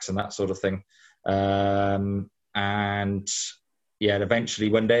tracks and that sort of thing. And yeah, and eventually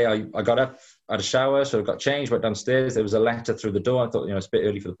one day I got up, had a shower, so I got changed, went downstairs. There was a letter through the door. I thought, it's a bit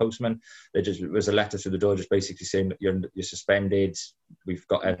early for the postman. There just was a letter through the door just basically saying that you're suspended. We've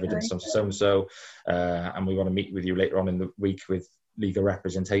got evidence of so-and-so, and we want to meet with you later on in the week with legal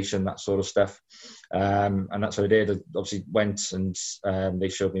representation, that sort of stuff. And that's what I did. I obviously went and they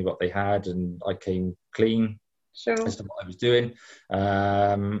showed me what they had, and I came clean. Sure. As to what I was doing.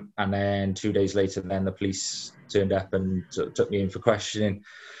 And then 2 days later, then the police turned up and took me in for questioning.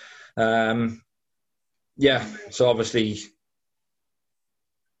 Yeah, so obviously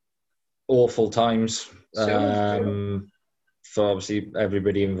awful times. Sure. For obviously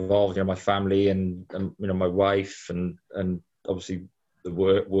everybody involved, my family and my wife and obviously the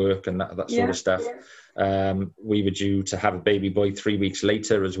work and that sort of stuff. We were due to have a baby boy 3 weeks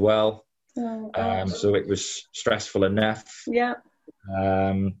later as well. So it was stressful enough. Yeah.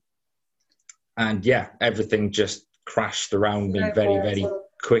 And yeah, everything just crashed around me very, very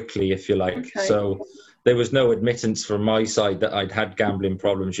quickly, if you like. Okay. So there was no admittance from my side that I'd had gambling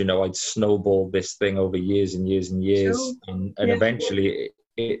problems. You know, I'd snowballed this thing over years and years and years. Sure. And Yeah. eventually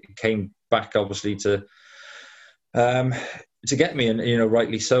it came back, obviously, to get me, and, you know,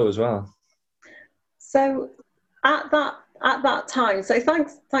 rightly so as well. So at that time, so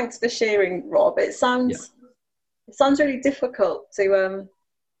thanks for sharing, Rob. It sounds really difficult to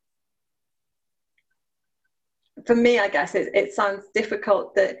for me, I guess it sounds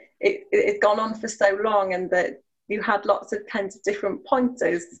difficult that it's gone on for so long, and that you had lots of kinds of different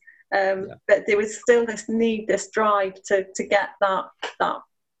pointers, but there was still this need, this drive to get that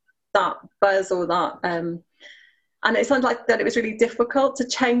buzz, or that, and it sounds like that it was really difficult to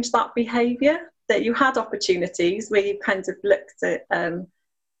change that behaviour. That you had opportunities where you kind of looked at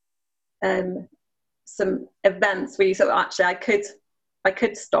some events where you thought, actually, I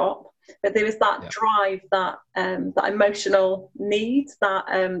could stop. But there was that drive, that emotional need,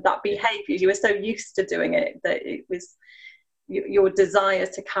 that behaviour. You were so used to doing it that it was your desire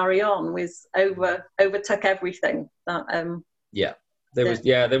to carry on was overtook everything. There was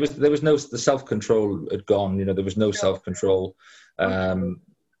no, the self-control had gone. You know, there was no self-control.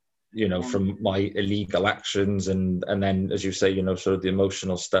 You know, from my illegal actions, and then, as you say, you know, sort of the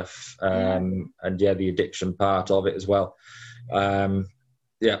emotional stuff, and the addiction part of it as well.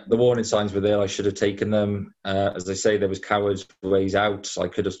 The warning signs were there. I should have taken them. As I say, there was cowards ways out. I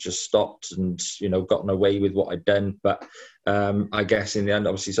could have just stopped and, you know, gotten away with what I'd done. But I guess in the end,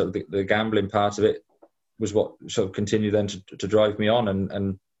 obviously, sort of the gambling part of it was what sort of continued then to drive me on,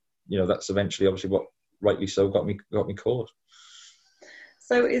 and you know, that's eventually, obviously, what rightly so got me caught.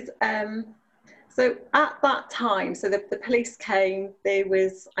 So so at that time, so the police came. There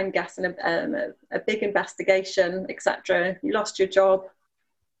was, I'm guessing, a big investigation, etc. You lost your job.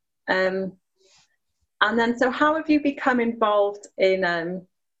 And then, so how have you become involved in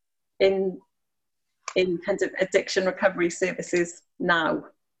kind of addiction recovery services now?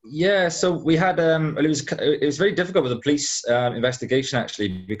 Yeah, so we had it was very difficult with the police investigation, actually,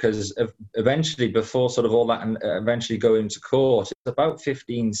 because eventually, before sort of all that, and eventually going to court, it was about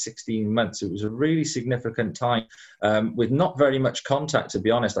 16 months. It was a really significant time with not very much contact, to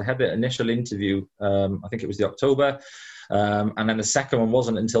be honest. I had the initial interview, I think it was the October, and then the second one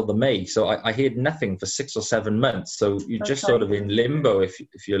wasn't until the May. So I heard nothing for 6 or 7 months. So you're just sort of in limbo,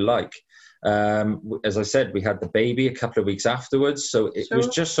 if you like. As I said, we had the baby a couple of weeks afterwards. So it was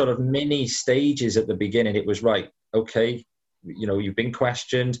just sort of mini stages at the beginning. It was right, okay, you know, you've been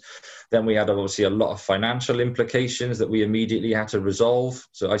questioned. Then we had obviously a lot of financial implications that we immediately had to resolve.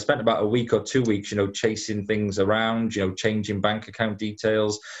 So I spent about a week or 2 weeks, you know, chasing things around, you know, changing bank account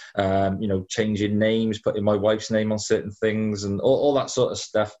details, you know, changing names, putting my wife's name on certain things, and all that sort of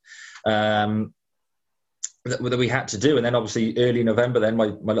stuff. That we had to do. And then obviously early November, then my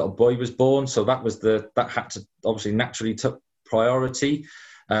little boy was born. So that had to obviously naturally took priority.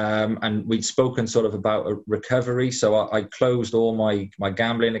 And we'd spoken sort of about a recovery. So I closed all my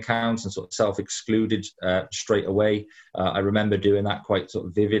gambling accounts and sort of self-excluded straight away. I remember doing that quite sort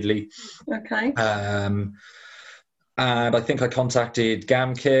of vividly. Okay. And I think I contacted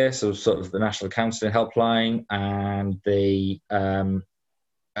GamCare, so sort of the National Counselling Helpline, and they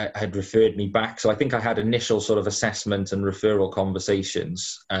had referred me back. So I think I had initial sort of assessment and referral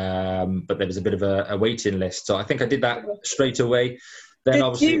conversations, but there was a bit of a waiting list. So I think I did that straight away. Then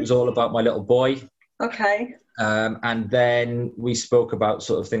it was all about my little boy. Okay. And then we spoke about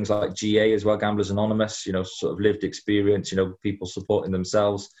sort of things like GA as well, Gamblers Anonymous, you know, sort of lived experience, you know, people supporting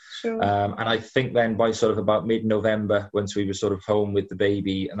themselves. Sure. And I think then by sort of about mid-November, once we were sort of home with the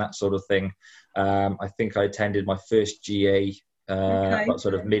baby and that sort of thing, I think I attended my first GA about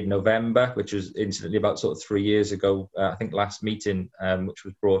sort of mid-November, which was incidentally about sort of 3 years ago, I think last meeting, which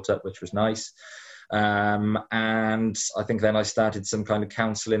was brought up, which was nice. And I think then I started some kind of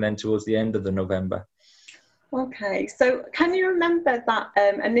counselling then towards the end of the November. Okay, so can you remember that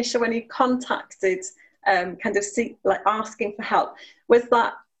initial, when you contacted kind of asking for help, was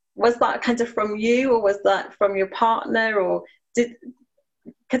that kind of from you, or was that from your partner, or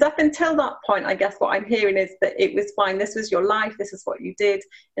because up until that point, I guess what I'm hearing is that it was fine, this was your life, this is what you did,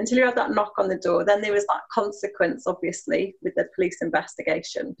 until you had that knock on the door. Then there was that consequence, obviously, with the police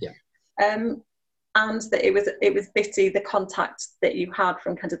investigation. Yeah. And that it was bitty, the contact that you had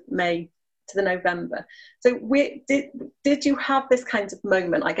from kind of May to the November. So did you have this kind of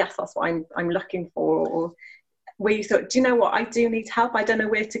moment? I guess that's what I'm looking for. Or where you thought, do you know what, I do need help, I don't know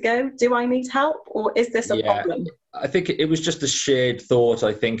where to go, do I need help, or is this a problem? I think it was just a shared thought.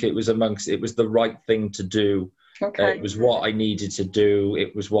 I think it was the right thing to do. Okay. It was what I needed to do.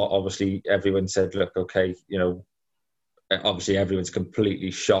 It was what obviously everyone said, look, okay, you know, obviously everyone's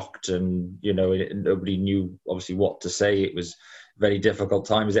completely shocked, and nobody knew obviously what to say. It was a very difficult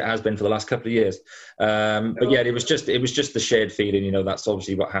time, as it has been for the last couple of years. But yeah, it was just the shared feeling. That's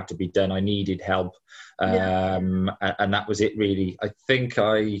obviously what had to be done. I needed help, and that was it really. I think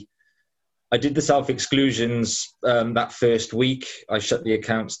I did the self-exclusions that first week. I shut the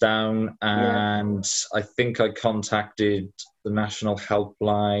accounts down, and I think I contacted the National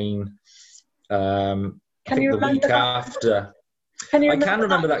Helpline. I think the week after. I can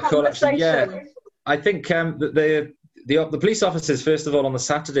remember that call, actually. Yeah, I think the police officers, first of all, on the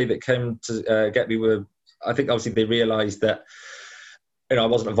Saturday that came to get me were, I think obviously they realised that I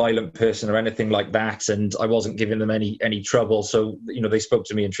wasn't a violent person or anything like that, and I wasn't giving them any trouble. So they spoke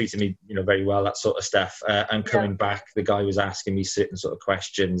to me and treated me very well, that sort of stuff. And coming back, the guy was asking me certain sort of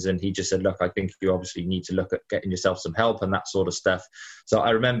questions, and he just said, "Look, I think you obviously need to look at getting yourself some help," and that sort of stuff. So I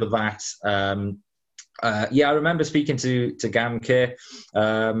remember that. I remember speaking to GamCare,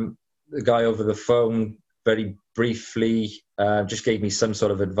 the guy over the phone, very briefly, just gave me some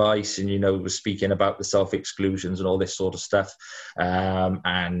sort of advice, and was speaking about the self-exclusions and all this sort of stuff,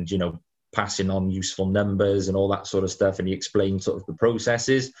 and passing on useful numbers and all that sort of stuff, and he explained sort of the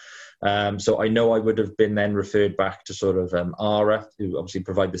processes. So I know I would have been then referred back to sort of ARA, who obviously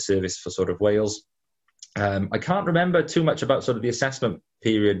provide the service for sort of Wales. I can't remember too much about sort of the assessment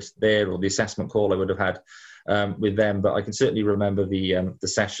period there, or the assessment call I would have had with them, but I can certainly remember the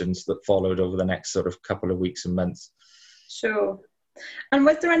sessions that followed over the next sort of couple of weeks and months. Sure. And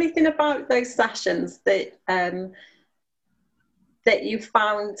was there anything about those sessions that that you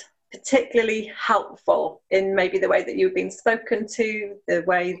found particularly helpful in maybe the way that you've been spoken to, the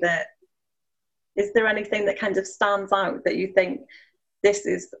way that, is there anything that kind of stands out that you think this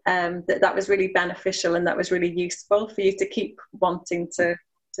is that was really beneficial and that was really useful for you to keep wanting to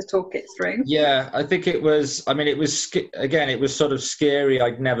talk it through? Yeah, I think it was, it was sort of scary.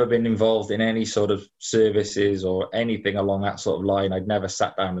 I'd never been involved in any sort of services or anything along that sort of line. I'd never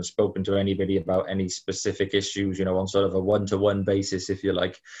sat down and spoken to anybody about any specific issues, on sort of a one-to-one basis, if you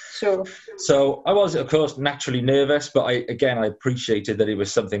like. Sure. So I was, of course, naturally nervous, but I appreciated that it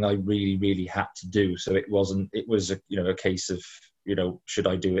was something I really, really had to do. So it was a case of, should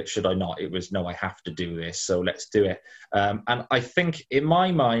I do it? Should I not? It was, no, I have to do this. So let's do it. And I think in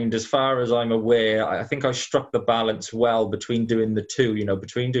my mind, as far as I'm aware, I think I struck the balance well between doing the two,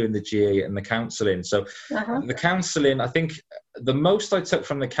 between doing the GA and the counselling. So the counselling, I think the most I took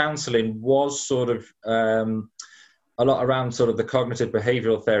from the counselling was sort of a lot around sort of the cognitive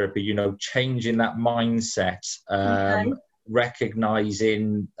behavioural therapy, changing that mindset,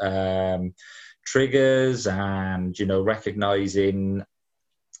 recognising triggers, and recognizing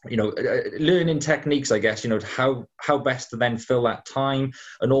learning techniques, I guess, how best to then fill that time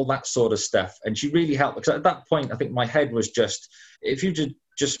and all that sort of stuff. And she really helped, because at that point I think my head was just, if you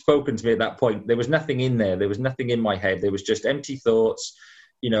just spoken to me at that point, there was nothing in my head, there was just empty thoughts.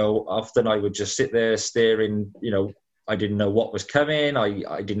 Often I would just sit there staring, I didn't know what was coming.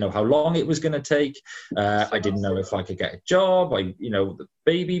 I didn't know how long it was going to take. I didn't know if I could get a job. The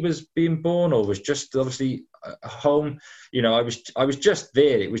baby was being born or was just obviously home. I was just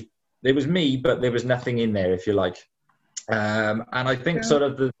there. It was me, but there was nothing in there, if you like. And I think sort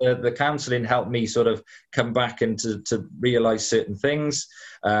of the counselling helped me sort of come back and to realise certain things.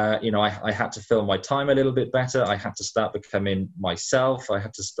 I had to fill my time a little bit better. I had to start becoming myself. I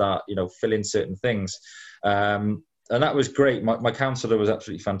had to start, filling certain things. And that was great. My counsellor was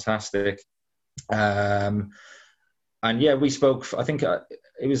absolutely fantastic. And yeah, we spoke, I think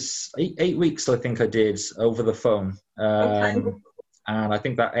it was 8 weeks, I think I did, over the phone. And I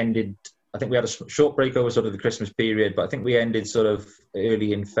think that ended, I think we had a short break over sort of the Christmas period, but I think we ended sort of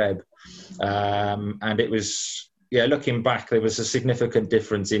early in Feb. And it was, looking back, there was a significant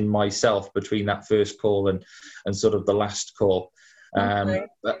difference in myself between that first call and sort of the last call. But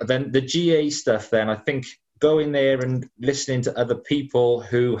then the GA stuff, then I think, going there and listening to other people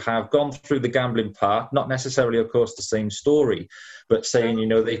who have gone through the gambling part, not necessarily, of course, the same story, but saying,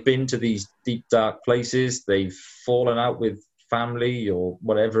 they've been to these deep, dark places, they've fallen out with family or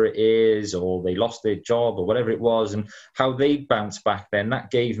whatever it is, or they lost their job or whatever it was, and how they bounced back then.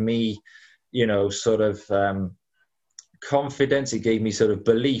 That gave me, sort of confidence. It gave me sort of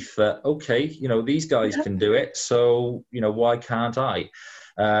belief that, okay, these guys can do it, so, why can't I?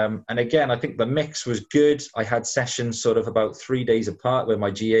 And again, I think the mix was good. I had sessions sort of about 3 days apart with my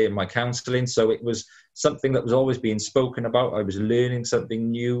GA and my counselling. So it was something that was always being spoken about. I was learning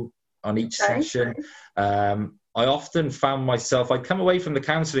something new on each session. I often found myself, I'd come away from the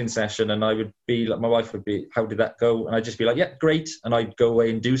counselling session and I would be like, my wife would be, how did that go? And I'd just be like, yeah, great. And I'd go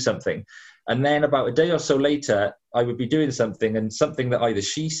away and do something. And then about a day or so later, I would be doing something, and something that either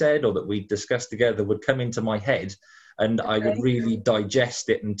she said or that we discussed together would come into my head, and I would really digest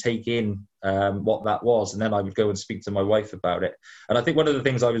it and take in what that was, and then I would go and speak to my wife about it. And I think one of the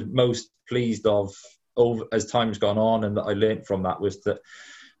things I was most pleased of over as time's gone on, and that I learned from that, was that,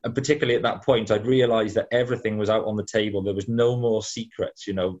 and particularly at that point, I'd realised that everything was out on the table. There was no more secrets.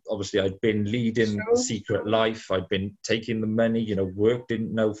 You know, obviously I'd been leading a secret life. I'd been taking the money. You know, work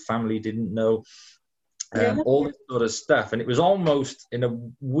didn't know, family didn't know. All this sort of stuff. And it was almost, in a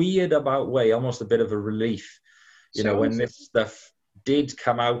weird about way, almost a bit of a relief, you know, when this stuff did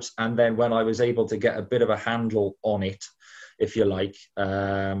come out, and then when I was able to get a bit of a handle on it, if you like.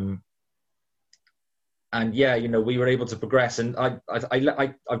 And yeah, you know, we were able to progress, and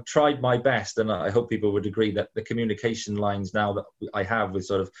I've tried my best, and I hope people would agree that the communication lines now that I have with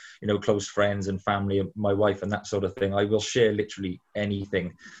sort of, you know, close friends and family and my wife and that sort of thing, I will share literally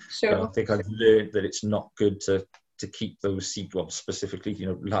anything. But I think I've learned that it's not good to keep those secrets, well, specifically, you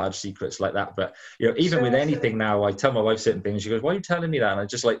know, large secrets like that. But, you know, even with anything now, I tell my wife certain things. She goes, "Why are you telling me that?" And I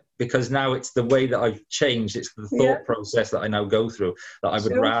just like, because now it's the way that I've changed. It's the thought process that I now go through, that I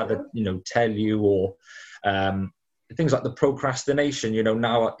would rather, you know, tell you, or things like the procrastination. You know,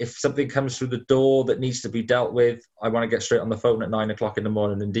 now if something comes through the door that needs to be dealt with, I want to get straight on the phone at 9 o'clock in the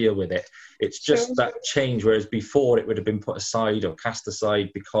morning and deal with it. It's just that change, whereas before it would have been put aside or cast aside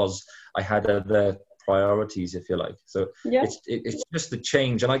because I had other priorities, if you like. So it's just the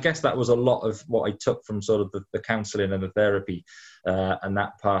change, and I guess that was a lot of what I took from sort of the counselling and the therapy and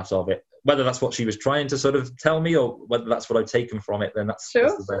that part of it. Whether that's what she was trying to sort of tell me, or whether that's what I've taken from it, then that's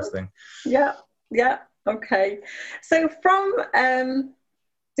the best thing. Okay. So from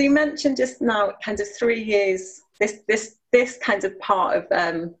so you mentioned just now kind of 3 years, this kind of part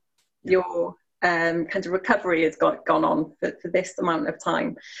of your kind of recovery has gone on for this amount of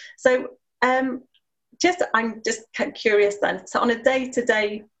time. So I'm just curious then, so on a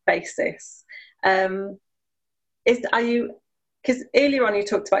day-to-day basis, are you, because earlier on you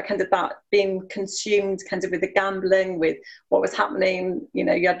talked about kind of that being consumed kind of with the gambling, with what was happening, you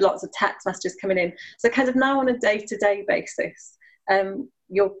know, you had lots of text messages coming in. So kind of now on a day-to-day basis,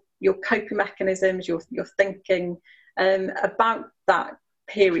 your coping mechanisms, your thinking about that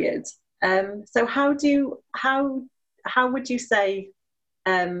period. So how would you say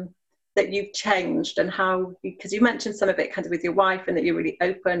that you've changed, and how, because you mentioned some of it kind of with your wife, and that you're really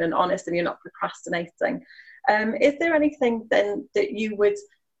open and honest and you're not procrastinating. Is there anything then that you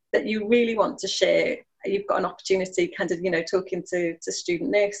really want to share? You've got an opportunity kind of, you know, talking to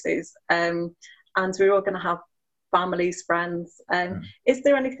student nurses, and we're all going to have families, friends. Is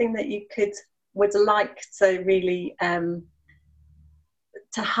there anything that you would like to really to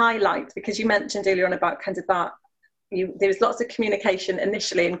highlight? Because you mentioned earlier on about kind of that, there was lots of communication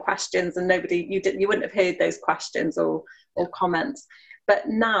initially and questions, and you wouldn't have heard those questions or comments. But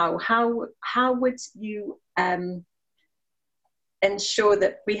now, how would you ensure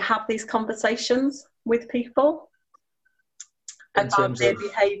that we have these conversations with people about their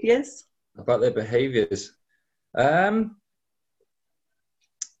behaviours? About their behaviours.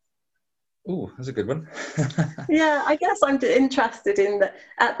 Oh, that's a good one. Yeah, I guess I'm interested in that.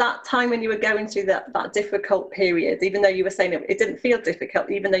 At that time when you were going through that difficult period, even though you were saying it didn't feel difficult,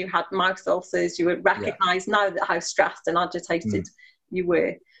 even though you had mouth ulcers, you would recognise now that how stressed and agitated you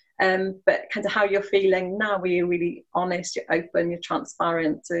were. But kind of how you're feeling now, where you're really honest, you're open, you're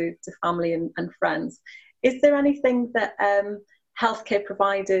transparent to family and friends. Is there anything that healthcare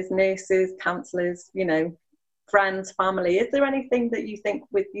providers, nurses, counsellors, you know, friends, family, is there anything that you think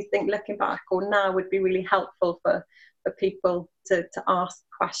looking back or now would be really helpful for people to ask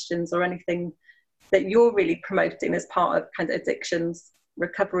questions, or anything that you're really promoting as part of kind of addictions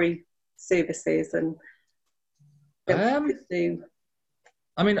recovery services and do?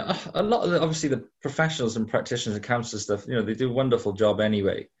 I mean, a lot of obviously the professionals and practitioners and counsellors stuff, you know, they do a wonderful job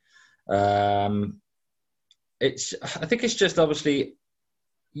anyway. I think it's just obviously,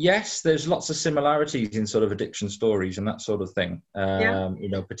 yes, there's lots of similarities in sort of addiction stories and that sort of thing. You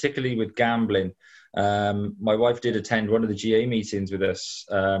know, particularly with gambling. My wife did attend one of the GA meetings with us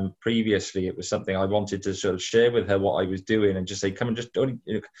previously. It was something I wanted to sort of share with her what I was doing, and just say, come and just,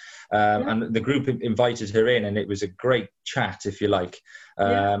 and the group invited her in, and it was a great chat, if you like.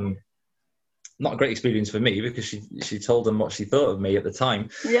 Not a great experience for me, because she told them what she thought of me at the time,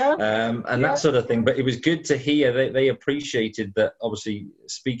 and that sort of thing. But it was good to hear they appreciated that. Obviously,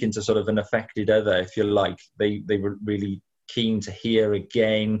 speaking to sort of an affected other, if you like, they were really keen to hear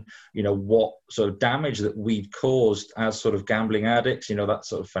again, you know, what sort of damage that we'd caused as sort of gambling addicts, you know, that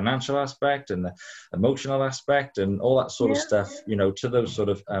sort of financial aspect and the emotional aspect and all that sort of stuff, you know, to those sort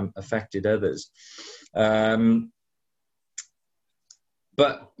of affected others.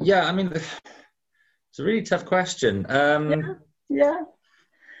 But yeah, I mean, it's a really tough question. Yeah.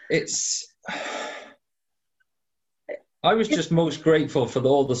 I was just most grateful for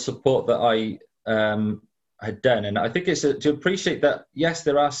all the support that I had done, and I think it's to appreciate that. Yes,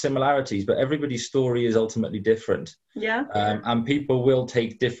 there are similarities, but everybody's story is ultimately different. Yeah. And people will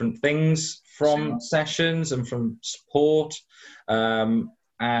take different things from sessions and from support,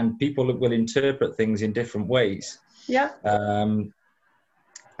 and people will interpret things in different ways. Yeah. And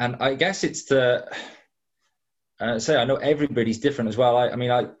I guess it's I know everybody's different as well.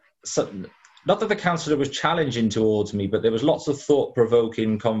 Not that the counsellor was challenging towards me, but there was lots of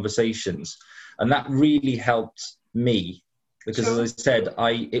thought-provoking conversations, and that really helped me because, as I said,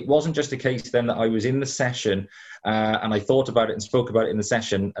 it wasn't just a case then that I was in the session and I thought about it and spoke about it in the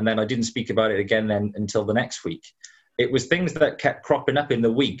session, and then I didn't speak about it again then until the next week. It was things that kept cropping up in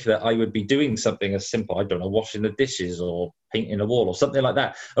the week that I would be doing something as simple, I don't know, washing the dishes or painting a wall or something like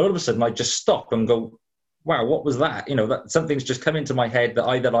that. And all of a sudden I'd just stop and go, wow, what was that? That something's just come into my head that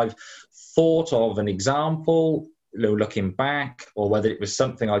either I've thought of an example, looking back, or whether it was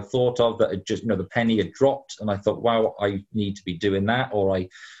something I thought of that had just, the penny had dropped and I thought, wow, I need to be doing that, or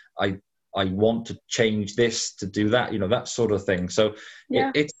I want to change this to do that, that sort of thing. So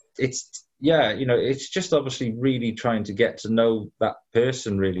it's just obviously really trying to get to know that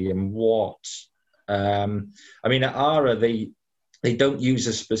person really, and what, at ARA, they don't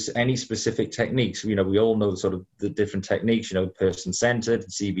use any specific techniques. We all know sort of the different techniques, person-centered,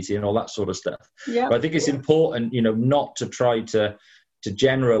 CBT and all that sort of stuff. Yeah. But I think it's important, not to try to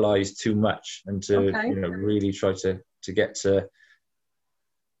generalize too much, and to, really try to get to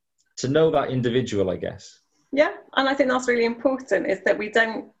know that individual, I guess. Yeah. And I think that's really important, is that we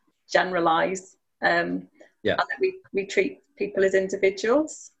don't generalize, and that we treat people as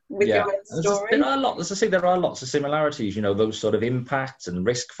individuals with your own story. There are lots of similarities, those sort of impacts and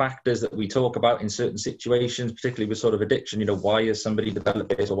risk factors that we talk about in certain situations, particularly with sort of addiction, why has somebody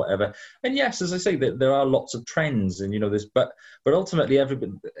developed this or whatever. And yes, as I say, there are lots of trends, and but ultimately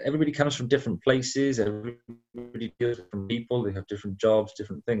everybody comes from different places, everybody deals with different people, they have different jobs,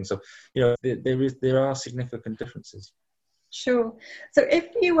 different things. So, there are significant differences. Sure. So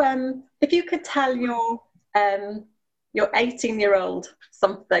if you could tell your 18-year-old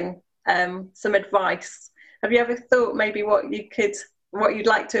something, some advice, have you ever thought maybe what you'd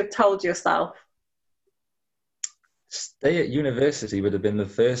like to have told yourself? Stay at university would have been the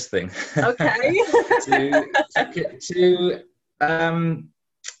first thing. Okay.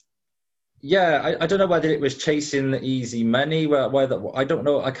 I don't know whether it was chasing the easy money, whether I don't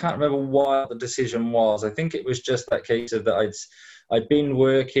know. I can't remember what the decision was. I think it was just that case of that I'd been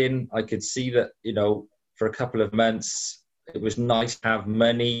working. I could see that, for a couple of months, it was nice to have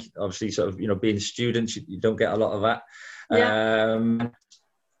money. Obviously, sort of, being students, you don't get a lot of that.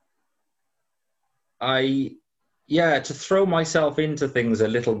 Yeah. To throw myself into things a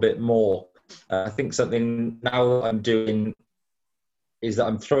little bit more. I think something now I'm doing is that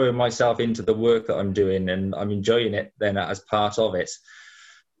I'm throwing myself into the work that I'm doing, and I'm enjoying it then as part of it.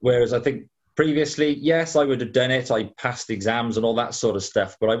 Whereas I think previously, yes, I would have done it. I passed exams and all that sort of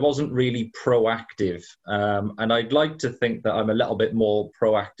stuff, but I wasn't really proactive. And I'd like to think that I'm a little bit more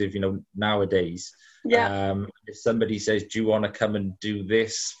proactive, nowadays. Yeah. If somebody says, do you want to come and do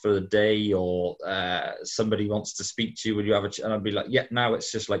this for the day, or somebody wants to speak to you, will you have and I'd be like, yeah, now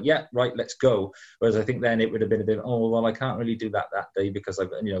it's just like, yeah, right, let's go. Whereas I think then it would have been a bit, oh, well, I can't really do that day because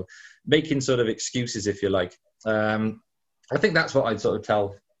I've, making sort of excuses, if you like. I think that's what I'd sort of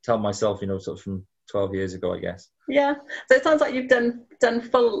tell myself, sort of from 12 years ago, I guess. Yeah. So it sounds like you've done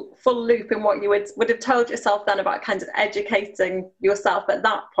full loop in what you would have told yourself then about kind of educating yourself at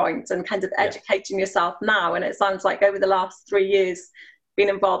that point, and kind of educating yourself now. And it sounds like over the last 3 years, been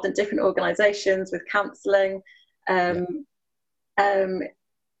involved in different organisations with counselling,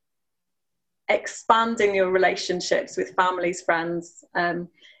 expanding your relationships with families, friends,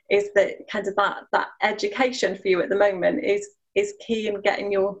 is that kind of that education for you at the moment is key in getting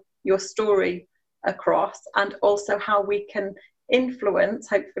your story across, and also how we can influence,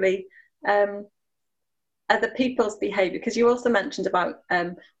 hopefully, other people's behaviour. Because you also mentioned about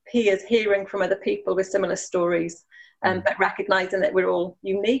peers hearing from other people with similar stories, but recognising that we're all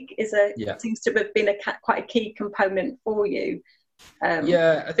unique seems to have been quite a key component for you.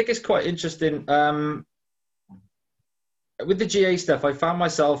 I think it's quite interesting. with the GA stuff, I found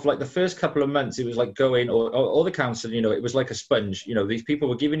myself like the first couple of months, it was like going, or the counselling, you know, it was like a sponge. You know, these people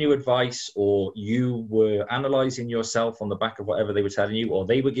were giving you advice, or you were analysing yourself on the back of whatever they were telling you, or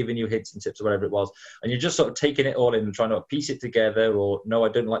they were giving you hints and tips or whatever it was. And you're just sort of taking it all in and trying to piece it together, or no, I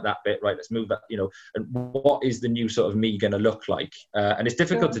don't like that bit. Right, let's move that, you know, and what is the new sort of me going to look like? And it's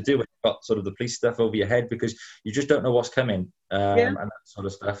difficult to do when you've got sort of the police stuff over your head because you just don't know what's coming and that sort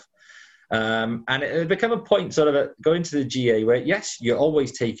of stuff. And it had become a point sort of going to the GA where, yes, you're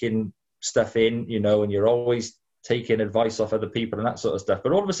always taking stuff in, you know, and you're always taking advice off other people and that sort of stuff.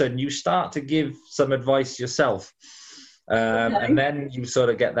 But all of a sudden you start to give some advice yourself. And then you sort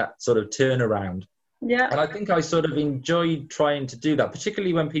of get that sort of turnaround. Yeah. And I think I sort of enjoyed trying to do that,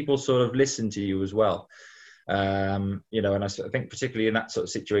 particularly when people sort of listen to you as well. You know, and I think particularly in that sort of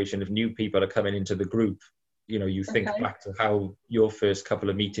situation, if new people are coming into the group, you know, you think back to how your first couple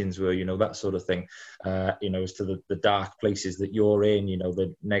of meetings were, you know, that sort of thing, you know, as to the dark places that you're in, you know,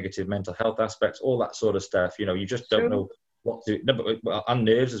 the negative mental health aspects, all that sort of stuff, you know, you just don't know what to, and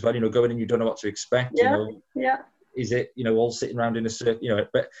nerves as well, you know, going in, you don't know what to expect, you know, is it, you know, all sitting around in a circle, you know,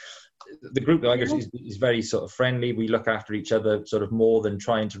 but the group, I guess, is very sort of friendly. We look after each other sort of more than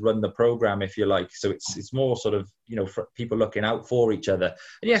trying to run the program, if you like. So it's more sort of, you know, for people looking out for each other.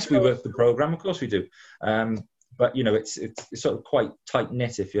 And yes, we work the program, of course we do. But, you know, it's sort of quite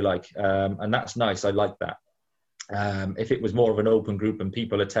tight-knit, if you like. And that's nice. I like that. If it was more of an open group and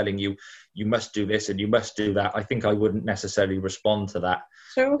people are telling you, you must do this and you must do that, I think I wouldn't necessarily respond to that.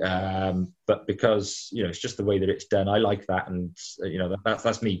 Sure. But because, you know, it's just the way that it's done, I like that. And, you know,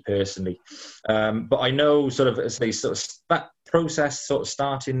 that's me personally. But I know sort of as they sort of that process sort of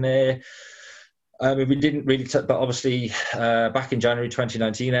starting there, we didn't really, but obviously back in January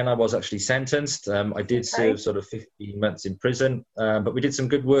 2019, then I was actually sentenced. I did serve sort of 15 months in prison, but we did some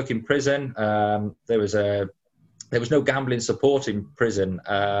good work in prison. There was no gambling support in prison,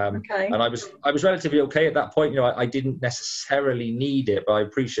 and I was relatively okay at that point. You know, I didn't necessarily need it, but I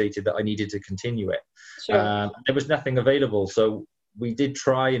appreciated that I needed to continue it. Sure. There was nothing available, so we did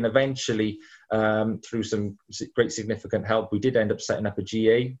try, and eventually, through some great significant help, we did end up setting up a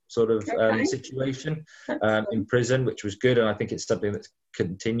GA sort of situation in prison, which was good, and I think it's something that's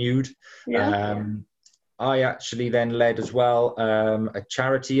continued. I actually then led as well a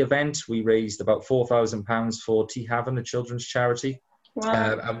charity event. We raised about £4,000 for Tea Haven, the children's charity.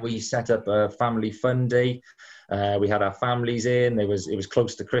 Wow. And we set up a family fun day. We had our families in. It was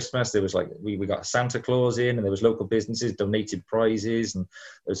close to Christmas. There was like we got a Santa Claus in, and there was local businesses donated prizes, and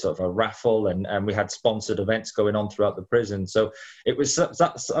there was sort of a raffle, and we had sponsored events going on throughout the prison. So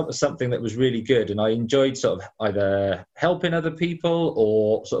that was something that was really good, and I enjoyed sort of either helping other people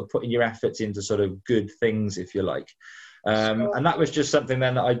or sort of putting your efforts into sort of good things, if you like. And that was just something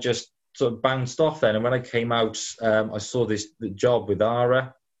then that I just sort of bounced off then. And when I came out, I saw the job with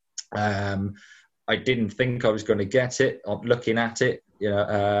ARA. I didn't think I was going to get it. Looking at it, you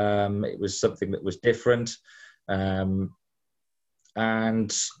know, it was something that was different. And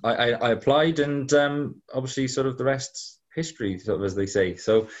I applied, and obviously sort of the rest's history, sort of, as they say.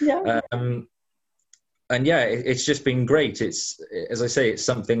 So, and yeah, it's just been great. It's, as I say, it's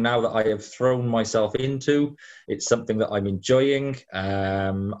something now that I have thrown myself into. It's something that I'm enjoying.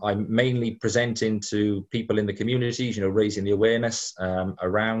 I'm mainly presenting to people in the communities, you know, raising the awareness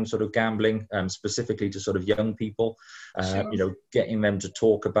around sort of gambling, specifically to sort of young people, you know, getting them to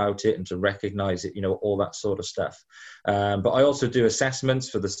talk about it and to recognize it, you know, all that sort of stuff. But I also do assessments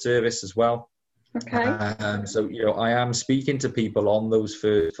for the service as well. So, you know, I am speaking to people on those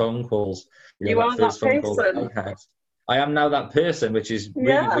first phone calls. You are that person. I am now that person, which is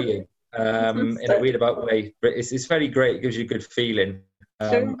really weird, in a weird about way. But it's very great. It gives you a good feeling.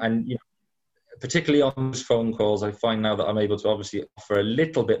 And, you know, particularly on those phone calls, I find now that I'm able to obviously offer a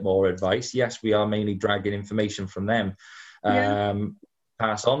little bit more advice. Yes, we are mainly dragging information from them,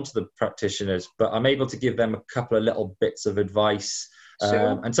 pass on to the practitioners, but I'm able to give them a couple of little bits of advice.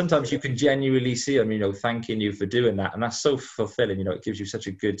 And sometimes you can genuinely see them, you know, thanking you for doing that. And that's so fulfilling, you know, it gives you such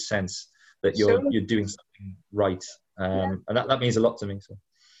a good sense that you're doing something right. And that means a lot to me. So.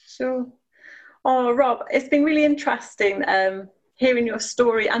 Sure. Oh, Rob, it's been really interesting hearing your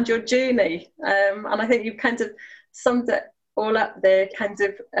story and your journey. And I think you kind of summed it all up there, kind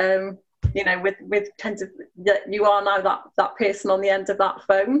of, you know, with kind of, you are now that person on the end of that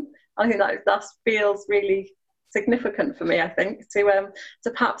phone. I think that feels really significant for me, I think, to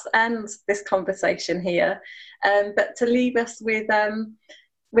perhaps end this conversation here, but to leave us with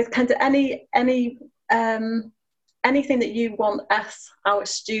kind of any anything that you want us, our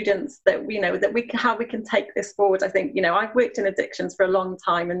students, that how we can take this forward. I think, I've worked in addictions for a long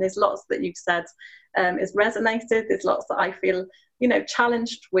time, and there's lots that you've said has resonated. There's lots that I feel,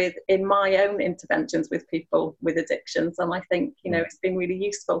 challenged with in my own interventions with people with addictions. And I think, it's been really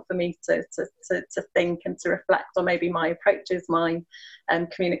useful for me to think and to reflect on maybe my approaches, my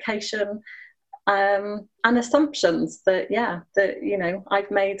communication, and assumptions that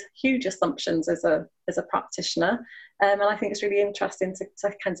I've made huge assumptions as a practitioner, and I think it's really interesting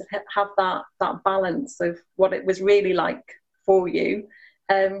to kind of have that balance of what it was really like for you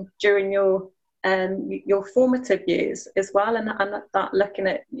during your formative years as well, and that looking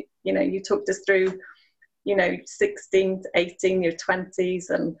at you talked us through 16 to 18, your 20s,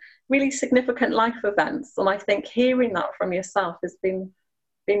 and really significant life events, and I think hearing that from yourself has been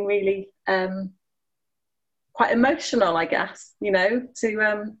really quite emotional, I guess, to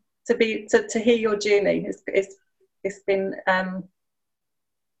hear your journey. It's been and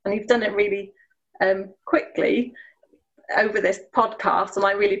you've done it really quickly over this podcast, and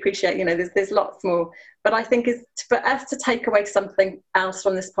I really appreciate, there's lots more, but I think is for us to take away something else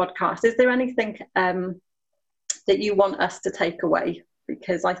from this podcast. Is there anything that you want us to take away?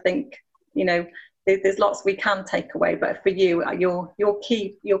 Because I think, there's lots we can take away, but for you, your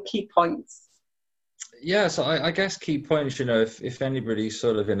key points. Yeah, so I guess key points, if anybody's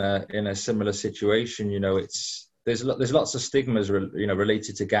sort of in a similar situation, there's lots of stigmas,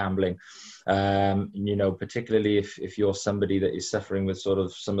 related to gambling, particularly if you're somebody that is suffering with sort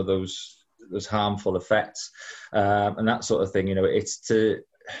of some of those harmful effects, and that sort of thing. It's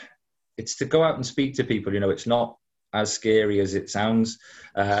to go out and speak to people. It's not as scary as it sounds.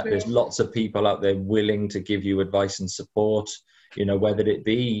 There's lots of people out there willing to give you advice and support. Whether it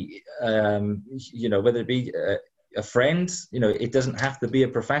be a friend, it doesn't have to be a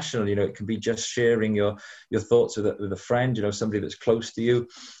professional. It can be just sharing your thoughts with a friend, somebody that's close to you.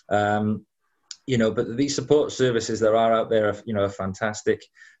 But these support services that are out there are fantastic.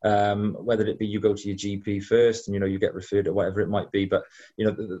 Whether it be you go to your GP first and you get referred to whatever it might be, but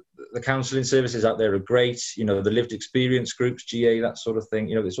the counselling services out there are great. The lived experience groups, GA, that sort of thing.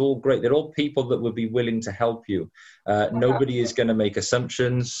 It's all great. They're all people that would be willing to help you. Nobody is going to make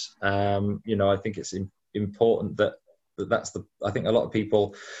assumptions. I think it's important that's I think a lot of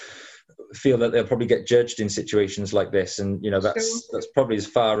people feel that they'll probably get judged in situations like this, and that's probably as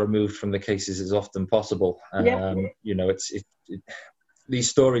far removed from the cases as often possible. These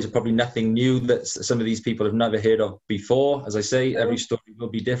stories are probably nothing new that some of these people have never heard of before. As I say, every story will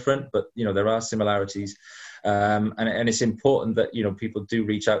be different, but there are similarities, and it's important that people do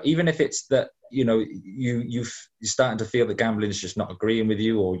reach out, even if it's that you're starting to feel that gambling is just not agreeing with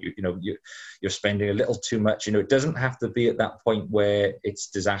you, or you're spending a little too much. It doesn't have to be at that point where it's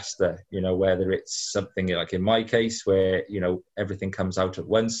disaster. Whether it's something like in my case where everything comes out at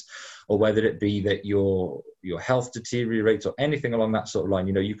once, or whether it be that your health deteriorates or anything along that sort of line.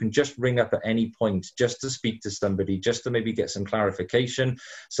 You can just ring up at any point just to speak to somebody, just to maybe get some clarification,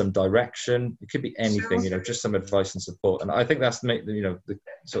 some direction. It could be anything. Just some advice and support. And I think that's the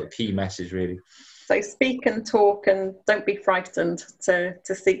sort of key message, really. So speak and talk, and don't be frightened to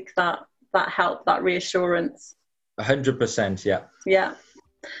seek that help, that reassurance. 100%, yeah. Yeah,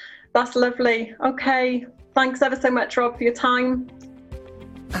 that's lovely. Okay, thanks ever so much, Rob, for your time.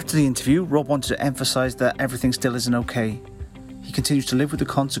 After the interview, Rob wanted to emphasise that everything still isn't okay. He continues to live with the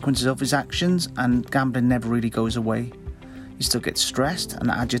consequences of his actions, and gambling never really goes away. He still gets stressed and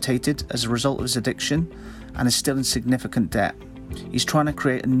agitated as a result of his addiction, and is still in significant debt. He's trying to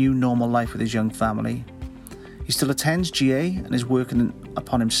create a new normal life with his young family. He still attends GA and is working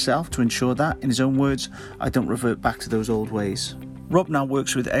upon himself to ensure that, in his own words, I don't revert back to those old ways. Rob now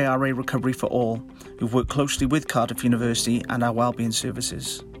works with ARA Recovery for All, who've worked closely with Cardiff University and our wellbeing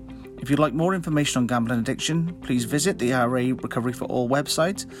services. If you'd like more information on gambling addiction, please visit the ARA Recovery for All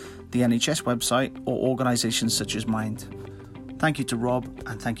website, the NHS website, or organisations such as Mind. Thank you to Rob,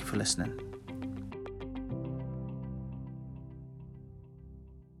 and thank you for listening.